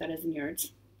don't know what that is in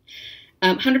yards.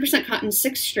 100% cotton,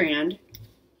 6 strand.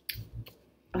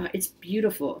 It's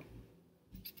beautiful.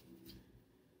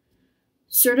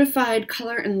 Certified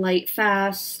color and light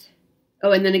fast.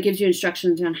 Oh, and then it gives you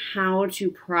instructions on how to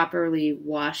properly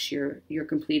wash your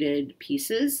completed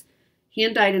pieces.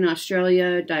 Hand dyed in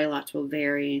Australia. Dye lots will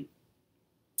vary.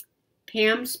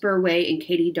 Pam Spurway and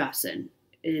Katie Dawson.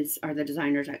 are the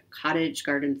designers at Cottage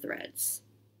Garden Threads.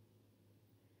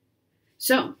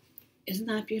 So, isn't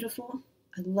that beautiful?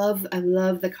 I love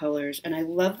the colors, and I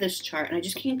love this chart, and I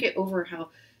just can't get over how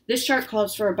this chart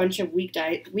calls for a bunch of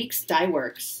weeks dye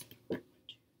works.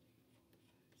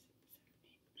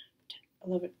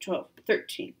 11, 12,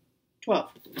 13, 12.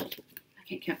 I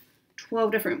can't count.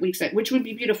 12 different weeks, which would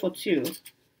be beautiful too.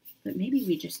 But maybe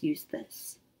we just use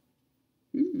this.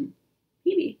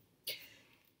 Maybe.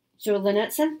 So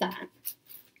Lynette sent that.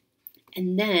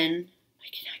 And then, I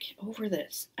cannot get over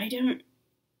this. You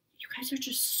guys are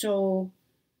just so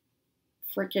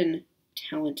freaking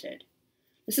talented.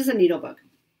 This is a needle book.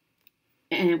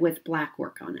 And with black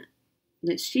work on it.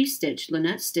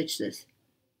 Lynette stitched this.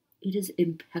 It is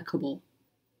impeccable.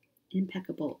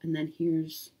 Impeccable. And then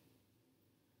here's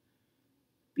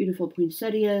beautiful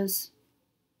poinsettias.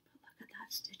 Look at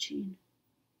that stitching.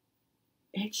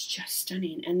 It's just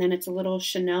stunning. And then it's a little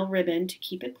Chanel ribbon to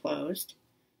keep it closed.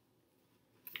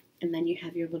 And then you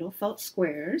have your little felt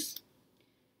squares.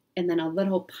 And then a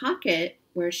little pocket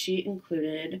where she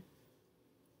included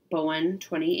Bowen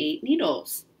 28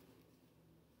 needles.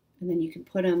 And then you can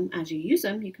put them, as you use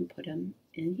them, you can put them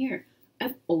in here.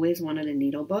 I've always wanted a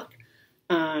needle book.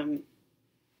 I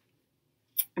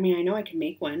mean, I know I can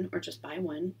make one or just buy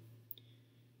one.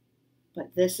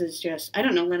 But this is just, I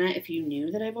don't know, Lynette, if you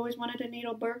knew that I've always wanted a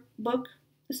needle book.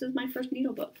 This is my first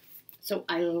needle book. So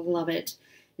I love it.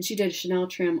 And she did a Chanel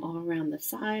trim all around the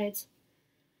sides.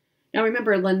 Now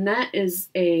remember, Lynette is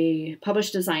a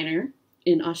published designer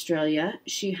in Australia.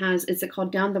 She has, it's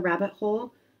called Down the Rabbit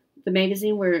Hole, the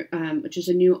magazine, where which is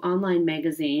a new online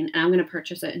magazine. And I'm going to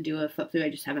purchase it and do a flip through. I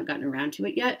just haven't gotten around to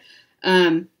it yet.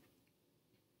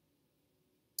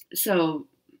 So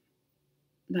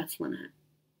that's Lynette.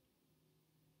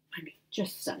 I mean,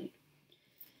 just stunning.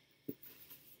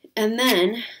 And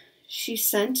then she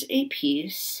sent a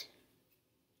piece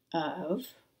of,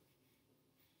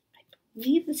 I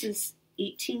believe this is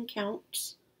 18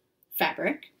 count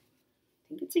fabric. I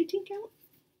think it's 18 count.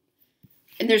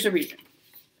 And there's a reason.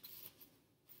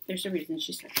 There's a reason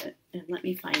she sent it. And let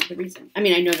me find the reason. I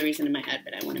mean, I know the reason in my head,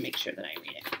 but I want to make sure that I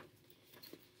read it.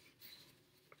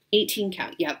 18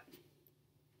 count, yep.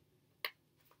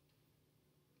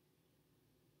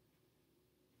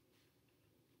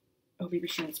 Oh, maybe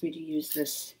she wants me to use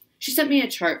this. She sent me a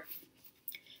chart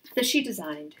that she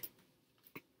designed.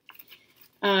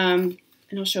 And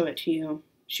I'll show it to you.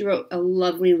 She wrote a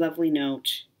lovely, lovely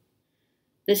note.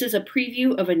 This is a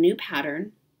preview of a new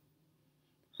pattern.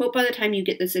 Hope by the time you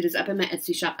get this, it is up in my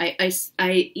Etsy shop.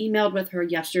 I emailed with her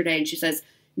yesterday, and she says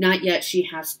not yet. She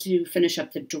has to finish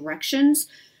up the directions.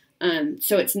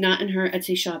 So it's not in her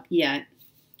Etsy shop yet.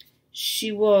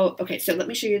 She will, okay, so let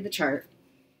me show you the chart.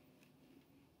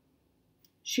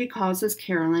 She calls this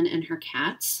Carolyn and her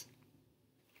cats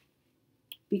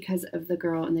because of the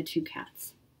girl and the two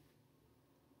cats.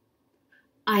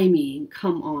 I mean,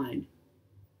 come on.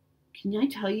 Can I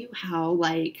tell you how,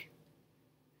 like,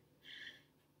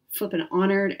 flippin'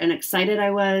 honored and excited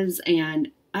I was? And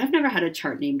I've never had a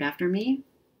chart named after me.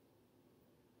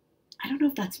 I don't know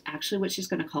if that's actually what she's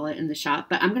going to call it in the shop,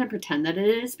 but I'm going to pretend that it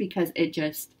is because it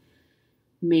just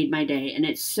made my day. And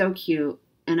it's so cute.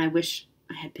 And I wish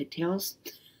I had pigtails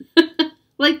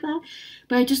like that.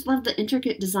 But I just love the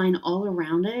intricate design all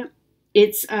around it.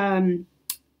 It's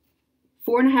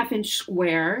 4.5 inch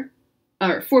square,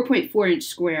 or 4.4 inch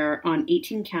square on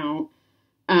 18 count.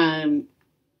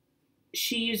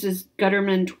 She uses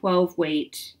Gutterman 12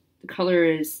 weight. The color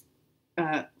is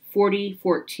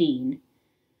 4014.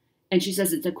 And she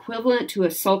says it's equivalent to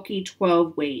a sulky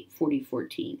 12 weight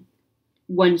 4014.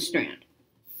 One strand.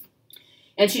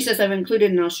 And she says, I've included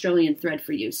an Australian thread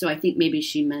for you. So I think maybe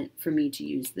she meant for me to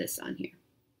use this on here,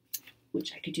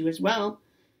 which I could do as well.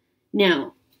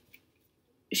 Now,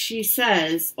 she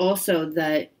says also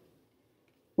that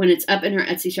when it's up in her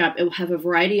Etsy shop, it will have a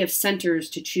variety of centers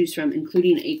to choose from,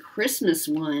 including a Christmas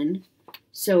one.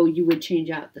 So you would change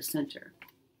out the center.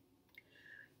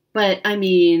 But, I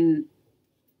mean,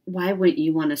 why wouldn't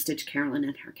you want to stitch Carolyn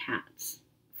and her cats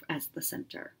as the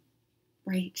center?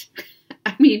 Right?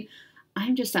 I mean,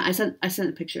 I sent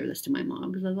a picture of this to my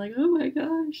mom because I was like, oh my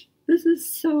gosh, this is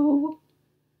so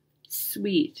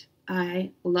sweet.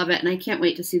 I love it. And I can't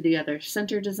wait to see the other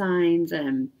center designs.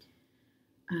 And,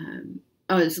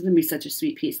 oh, this is going to be such a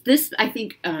sweet piece. This, I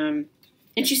think, and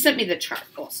she sent me the chart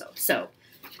also. So,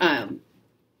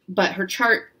 but her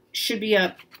chart should be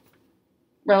up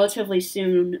relatively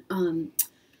soon,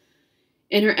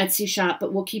 in her Etsy shop,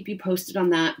 but we'll keep you posted on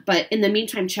that. But in the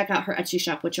meantime, check out her Etsy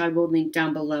shop, which I will link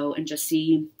down below, and just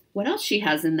see what else she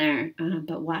has in there.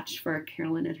 But watch for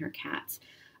Carolyn and her cats.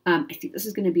 I think this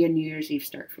is going to be a New Year's Eve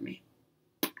start for me.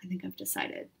 I think I've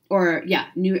decided. Or, yeah,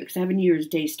 because I have a New Year's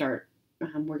Day start.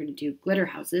 We're going to do glitter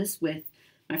houses with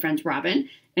my friends Robin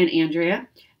and Andrea.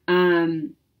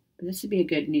 This would be a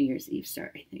good New Year's Eve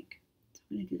start, I think. So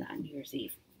I'm going to do that on New Year's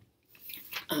Eve.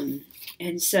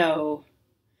 And so,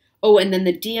 oh, and then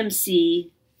the DMC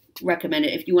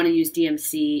recommended, if you want to use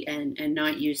DMC and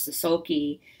not use the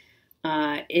sulky,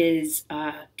 is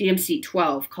DMC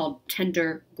 12 called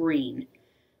Tender Green.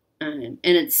 And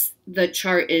the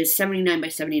chart is 79 by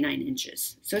 79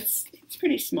 inches. So it's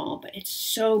pretty small, but it's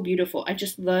so beautiful. I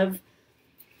just love,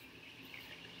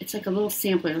 it's like a little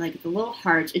sampler, like the little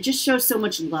hearts. It just shows so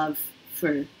much love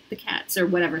for the cats or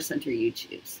whatever center you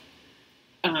choose.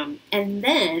 And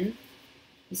then,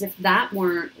 as if that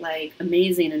weren't like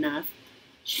amazing enough,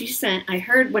 she sent, I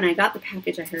heard when I got the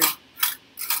package, I heard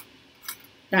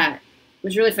that it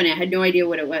was really funny. I had no idea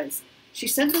what it was. She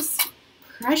sent this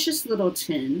precious little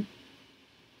tin.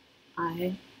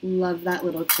 I love that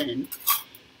little tin.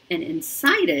 And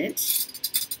inside it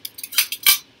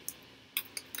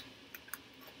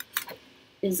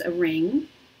is a ring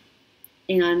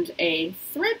and a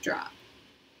thread drop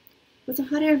with a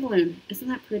hot air balloon. Isn't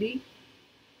that pretty?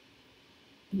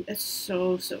 It's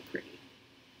so, so pretty.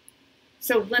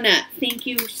 So Lynette, thank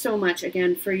you so much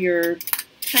again for your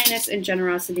kindness and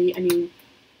generosity. I mean,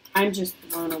 I'm just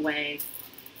blown away.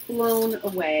 Blown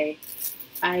away.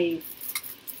 I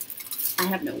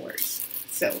have no words.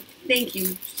 So thank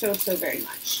you so, so very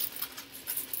much.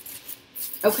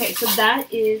 Okay, so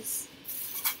that is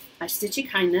my Stitchy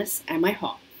Kindness and my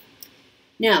haul.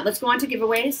 Now, let's go on to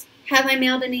giveaways. Have I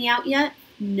mailed any out yet?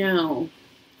 No.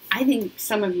 I think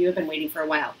some of you have been waiting for a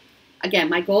while. Again,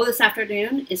 my goal this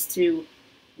afternoon is to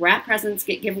wrap presents,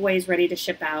 get giveaways ready to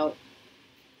ship out,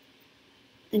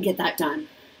 and get that done.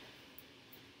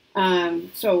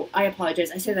 So I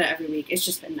apologize. I say that every week. It's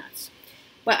just been nuts.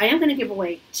 But I am going to give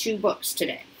away 2 books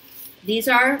today. These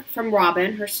are from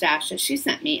Robin, her stash that she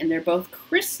sent me, and they're both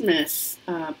Christmas.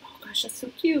 Oh gosh, that's so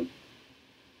cute.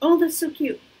 Oh, that's so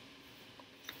cute.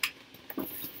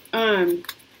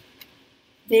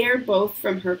 They're both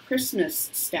from her Christmas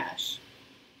stash.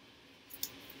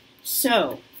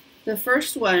 So, the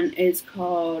first one is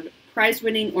called Prize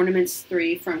Winning Ornaments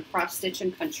 3 from Cross Stitch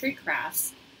and Country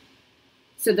Crafts.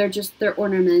 So they're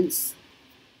ornaments.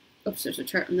 Oops, there's a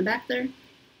chart on the back there.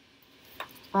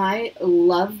 I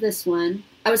love this one.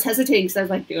 I was hesitating because I was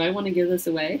like, do I want to give this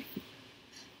away?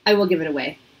 I will give it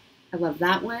away. I love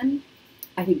that one.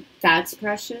 I think that's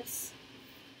precious.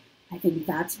 I think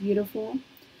that's beautiful.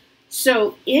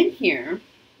 So in here,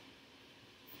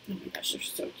 oh my gosh, they're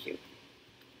so cute.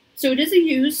 So it is a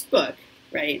used book,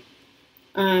 right?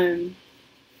 And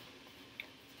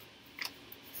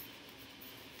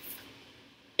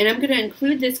I'm going to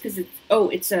include this because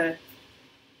it's a,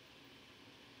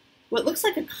 well, it looks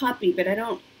like a copy, but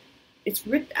it's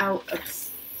ripped out of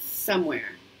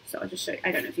somewhere. So I'll just show you.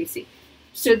 I don't know if you see.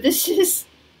 So this is,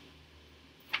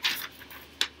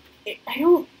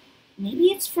 maybe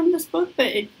it's from this book,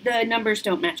 but the numbers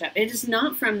don't match up. It is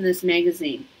not from this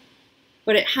magazine,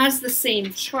 but it has the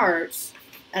same charts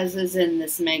as is in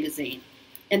this magazine.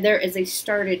 And there is a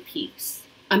started piece.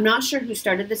 I'm not sure who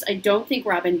started this. I don't think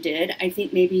Robin did. I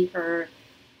think maybe her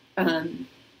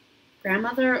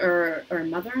grandmother or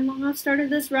mother-in-law started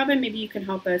this. Robin, maybe you can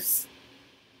help us.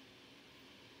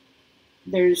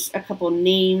 There's a couple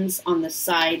names on the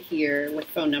side here with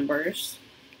phone numbers.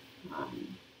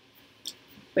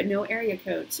 But no area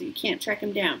code, so you can't track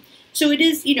them down. So it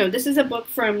is, this is a book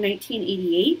from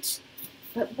 1988.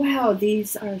 But wow,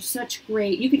 these are such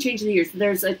great. You can change the years.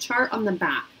 There's a chart on the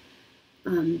back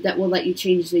that will let you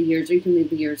change the years, or you can leave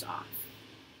the years off.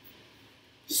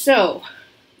 So,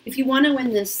 if you want to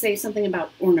win this, say something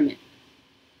about ornament.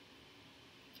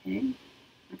 Okay?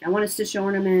 Like I want to stitch an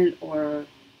ornament, or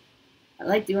I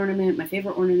like the ornament, my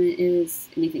favorite ornament is,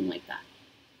 anything like that.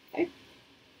 Okay?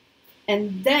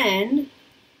 And then,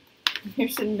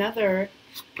 here's another,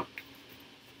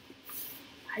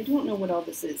 I don't know what all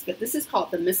this is, but this is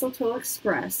called the Mistletoe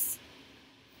Express.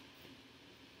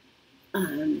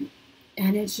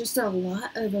 And it's just a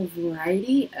lot of a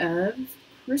variety of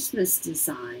Christmas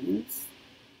designs.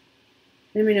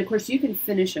 I mean, of course, you can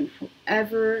finish them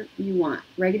however you want.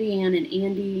 Raggedy Ann and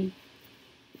Andy.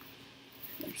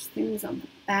 There's things on the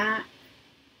back.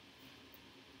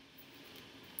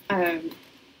 Let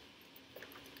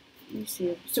me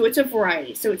see. So it's a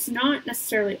variety. So it's not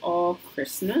necessarily all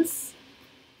Christmas.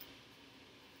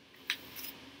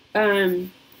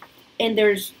 And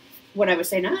there's what I was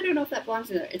saying. I don't know if that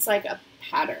belongs in there. It's like a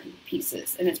pattern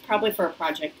pieces, and it's probably for a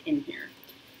project in here.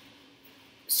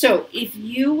 So if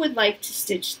you would like to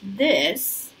stitch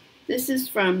this, This is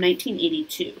from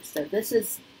 1982, so this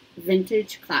is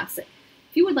vintage classic.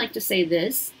 If you would like to say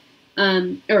this,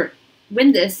 or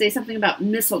win this, say something about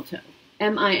mistletoe.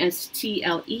 M-I-S-T-L-E-T-O-E.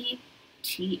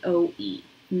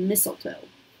 Mistletoe.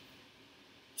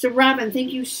 So Robin,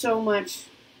 thank you so much.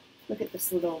 Look at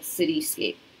this little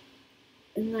cityscape.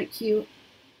 Isn't that cute?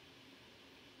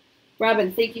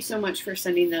 Robin, thank you so much for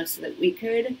sending those so that we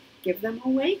could give them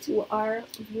away to our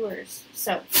viewers.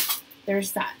 So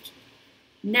there's that.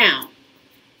 Now,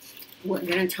 we're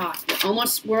going to talk.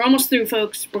 We're almost through,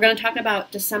 folks. We're going to talk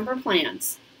about December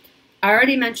plans. I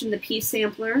already mentioned the piece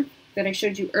sampler that I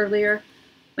showed you earlier.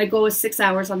 My goal is 6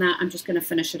 hours on that. I'm just going to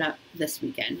finish it up this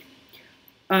weekend.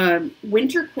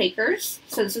 Winter Quakers.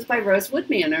 So this is by Rosewood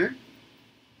Manor.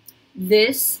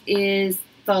 This is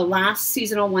the last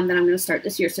seasonal one that I'm going to start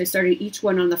this year. So I started each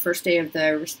one on the first day of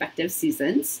their respective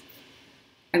seasons.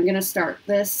 I'm going to start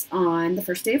this on the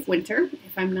first day of winter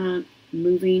if I'm not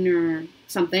moving or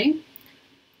something.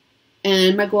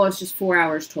 And my goal is just 4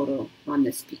 hours total on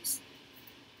this piece.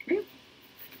 Okay.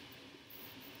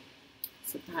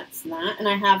 So that's that. And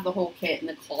I have the whole kit, and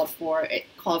it calls for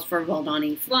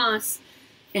Valdani floss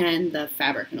and the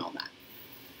fabric and all that.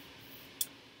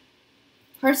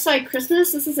 Hearthside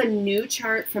Christmas. This is a new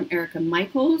chart from Erica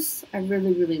Michaels. I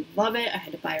really, really love it. I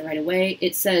had to buy it right away.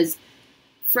 It says,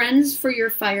 friends for your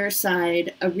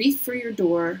fireside, a wreath for your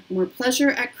door, more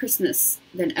pleasure at Christmas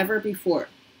than ever before.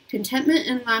 Contentment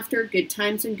and laughter, good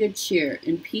times and good cheer,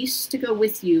 and peace to go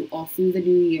with you all through the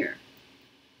new year.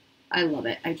 I love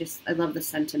it. I love the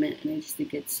sentiment, and I just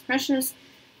think it's precious.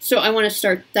 So I want to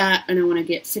start that, and I want to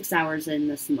get 6 hours in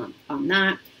this month on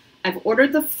that. I've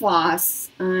ordered the floss.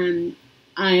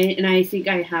 I think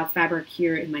I have fabric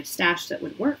here in my stash that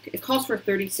would work. It calls for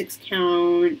 36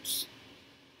 count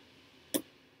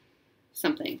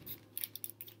something,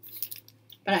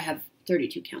 but I have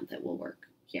 32 count that will work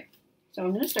here. So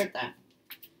I'm going to start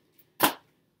that.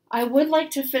 I would like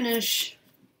to finish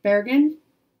Bergen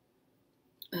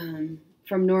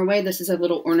from Norway. This is a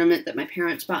little ornament that my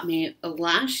parents bought me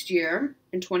last year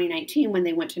in 2019 when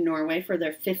they went to Norway for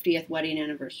their 50th wedding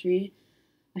anniversary.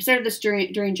 I started this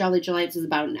during Jolly July. This is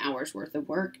about an hour's worth of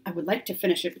work. I would like to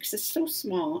finish it because it's so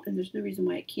small and there's no reason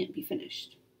why it can't be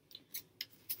finished.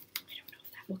 I don't know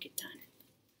if that will get done.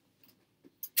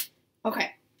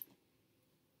 Okay.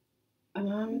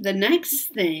 The next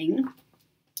thing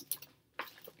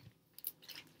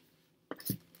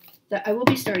that I will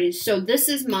be starting, so this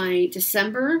is my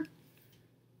December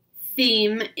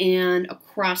theme and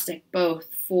acrostic both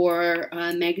for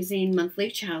magazine monthly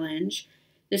challenge.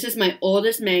 This is my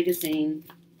oldest magazine,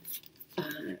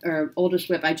 or oldest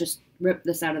whip. I just ripped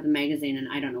this out of the magazine, and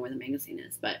I don't know where the magazine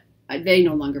is, but they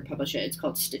no longer publish it. It's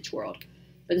called Stitch World.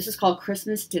 But this is called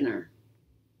Christmas Dinner.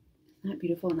 Isn't that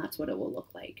beautiful? And that's what it will look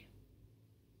like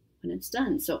when it's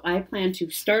done. So I plan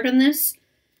to start on this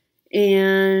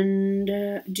and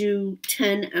do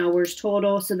 10 hours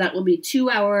total. So that will be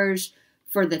 2 hours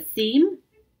for the theme,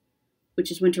 which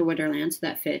is Winter Wonderland, so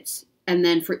that fits. And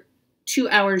then for 2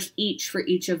 hours each for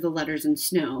each of the letters in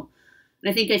snow. And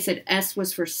I think I said S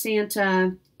was for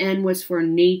Santa, N was for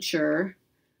nature,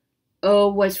 O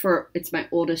was for, it's my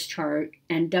oldest chart,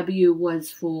 and W was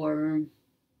for,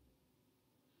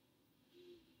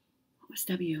 what was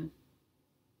W?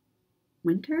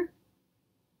 Winter?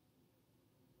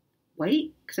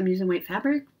 White? Because I'm using white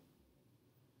fabric?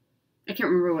 I can't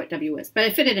remember what W was, but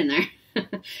I fit it in there.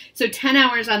 So 10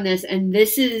 hours on this, and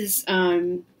this is,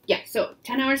 yeah, so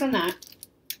 10 hours on that.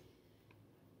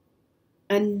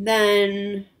 And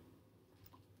then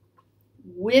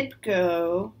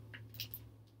WIPCO.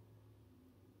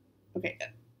 Okay,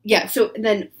 yeah, so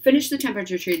then finish the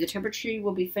temperature tree. The temperature tree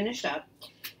will be finished up.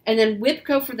 And then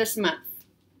WIPCO for this month.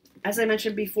 As I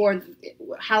mentioned before,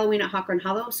 Halloween at Acorns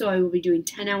Hollow, so I will be doing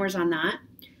 10 hours on that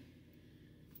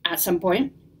at some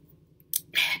point.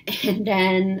 And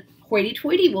then Hoity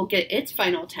Toity will get its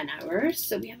final 10 hours.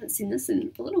 So we haven't seen this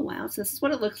in a little while. So this is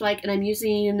what it looks like. And I'm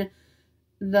using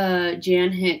the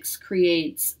Jan Hicks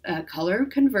Creates color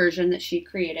conversion that she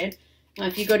created.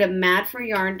 If you go to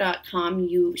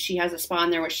madforyarn.com, she has a spot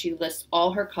in there where she lists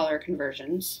all her color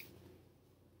conversions.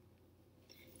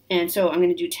 And so I'm going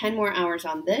to do 10 more hours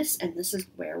on this, and this is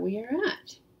where we are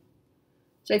at.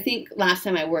 So I think last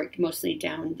time I worked mostly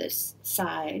down this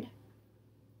side.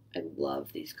 I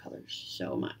love these colors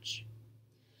so much.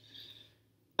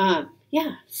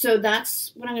 Yeah, so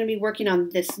that's what I'm going to be working on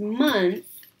this month.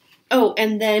 Oh,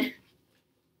 and then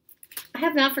I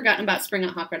have not forgotten about Spring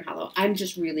at Acorns Hollow. I'm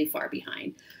just really far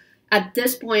behind. At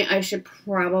this point, I should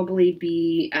probably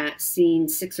be at scene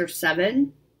 6 or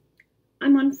 7.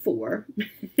 I'm on 4.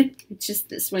 It's just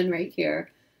this one right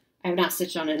here. I have not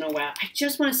stitched on it in a while. I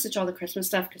just want to stitch all the Christmas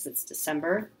stuff because it's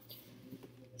December.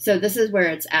 So this is where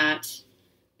it's at.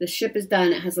 The ship is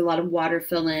done. It has a lot of water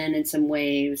fill in and some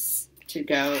waves to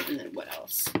go. And then what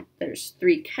else? There's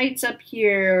 3 kites up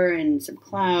here and some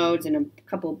clouds and a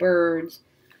couple birds.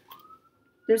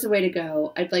 There's a way to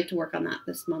go. I'd like to work on that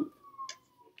this month.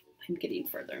 I'm getting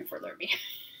further and further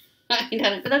behind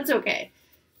on it, but that's okay.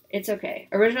 It's okay.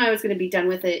 Originally, I was going to be done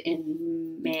with it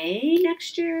in May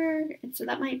next year, and so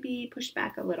that might be pushed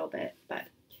back a little bit, but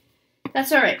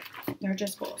that's all right. They're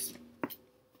just goals.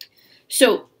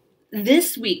 So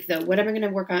this week, though, what am I going to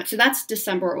work on? So that's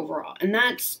December overall, and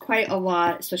that's quite a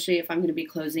lot, especially if I'm going to be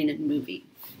closing and moving,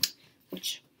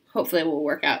 which hopefully will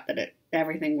work out, that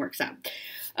everything works out.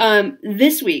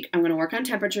 This week, I'm going to work on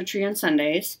Temperature Tree on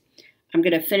Sundays. I'm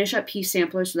going to finish up Piece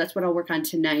Sampler, so that's what I'll work on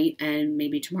tonight, and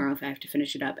maybe tomorrow if I have to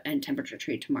finish it up, and Temperature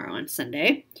Tree tomorrow on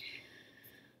Sunday.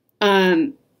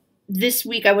 This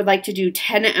week, I would like to do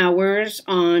 10 hours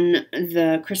on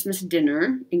the Christmas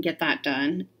dinner and get that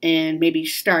done, and maybe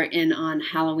start in on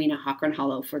Halloween at Hawker &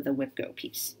 Hollow for the Whip Go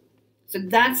piece. So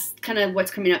that's kind of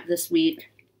what's coming up this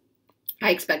week.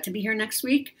 I expect to be here next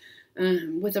week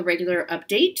with a regular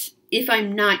update. If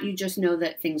I'm not, you just know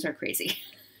that things are crazy.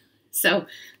 So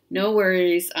no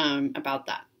worries about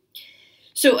that.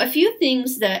 So a few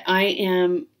things that I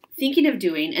am thinking of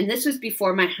doing, and this was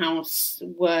before my house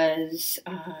was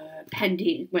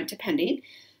pending, went to pending.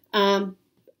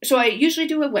 So I usually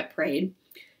do a wet parade.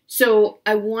 So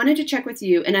I wanted to check with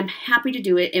you, and I'm happy to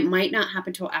do it. It might not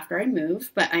happen till after I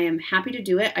move, but I am happy to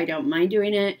do it. I don't mind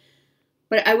doing it.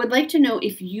 But I would like to know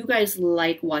if you guys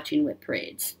like watching whip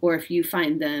parades, or if you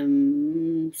find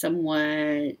them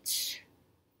somewhat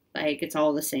like it's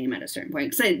all the same at a certain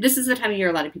point. Because this is the time of year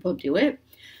a lot of people do it,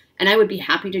 and I would be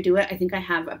happy to do it. I think I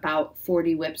have about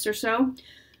 40 whips or so.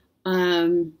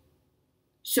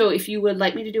 So if you would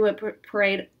like me to do a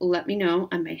parade, let me know.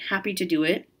 I'm happy to do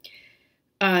it.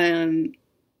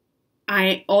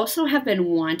 I also have been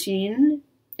wanting,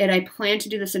 and I plan to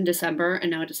do this in December,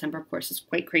 and now December, of course, is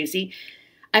quite crazy.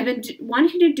 I've been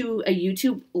wanting to do a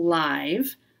YouTube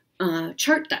live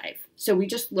chart dive. So we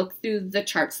just look through the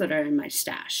charts that are in my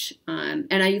stash. And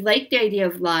I like the idea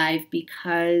of live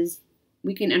because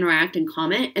we can interact and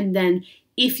comment. And then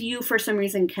if you, for some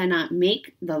reason, cannot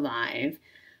make the live,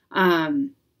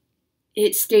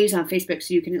 it stays on Facebook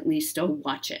so you can at least still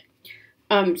watch it.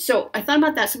 So I thought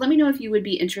about that. So let me know if you would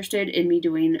be interested in me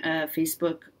doing a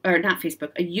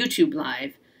a YouTube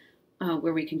live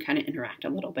where we can kind of interact a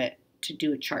little bit to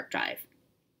do a chart dive.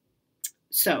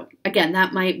 So again,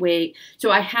 that might wait.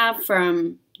 So I have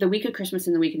from the week of Christmas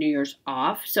and the week of New Year's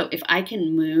off. So if I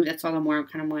can move, that's all the more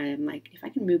kind of why I'm like, if I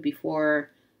can move before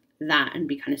that and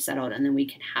be kind of settled, and then we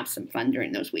can have some fun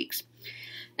during those weeks.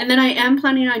 And then I am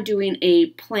planning on doing a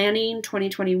planning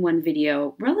 2021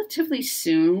 video relatively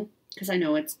soon, because I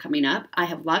know it's coming up. I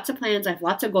have lots of plans. I have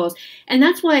lots of goals. And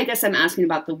that's why I guess I'm asking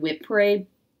about the whip parade,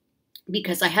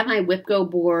 because I have my Whip Go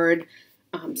board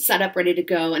set up, ready to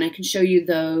go, and I can show you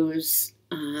those.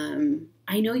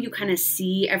 I know you kind of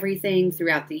see everything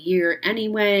throughout the year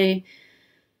anyway.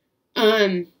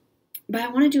 But I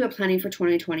want to do a planning for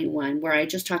 2021 where I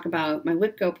just talk about my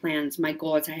Whip Go plans, my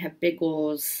goals. I have big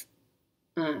goals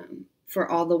for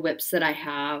all the whips that I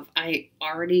have. I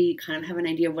already kind of have an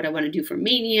idea of what I want to do for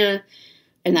Mania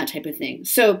and that type of thing.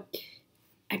 So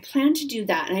I plan to do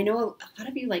that. And I know a lot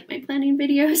of you like my planning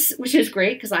videos, which is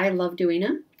great because I love doing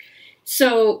them.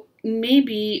 So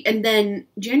maybe, and then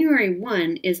January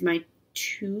 1 is my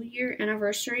 2-year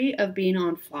anniversary of being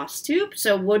on Flosstube.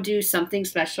 So we'll do something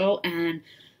special, and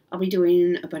I'll be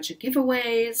doing a bunch of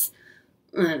giveaways.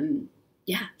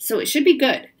 Yeah, so it should be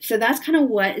good. So that's kind of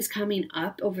what is coming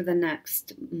up over the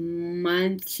next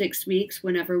month, 6 weeks,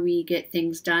 whenever we get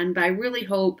things done. But I really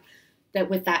hope that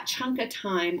with that chunk of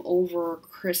time over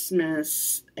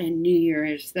Christmas and New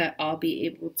Year's that I'll be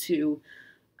able to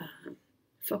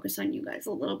focus on you guys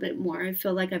a little bit more. I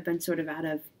feel like I've been sort of out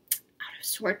of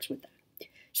sorts with that.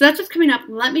 So that's what's coming up.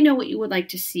 Let me know what you would like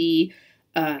to see.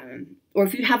 Or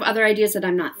if you have other ideas that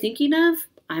I'm not thinking of,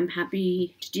 I'm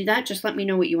happy to do that. Just let me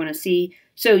know what you want to see.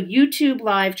 So YouTube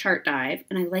live chart dive,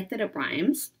 and I like that it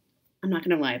rhymes. I'm not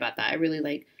going to lie about that. I really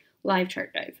like live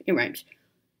chart dive. It rhymes.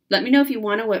 Let me know if you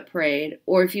want a whip parade,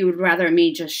 or if you would rather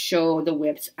me just show the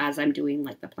whips as I'm doing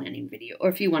like the planning video, or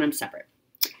if you want them separate.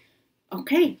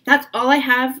 Okay, that's all I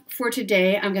have for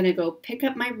today. I'm going to go pick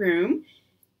up my room,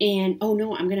 and oh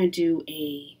no, I'm going to do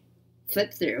a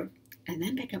flip through, and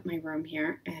then pick up my room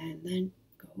here, and then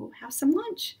go have some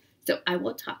lunch. So I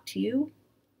will talk to you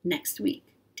next week.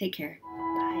 Take care.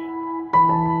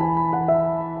 Bye.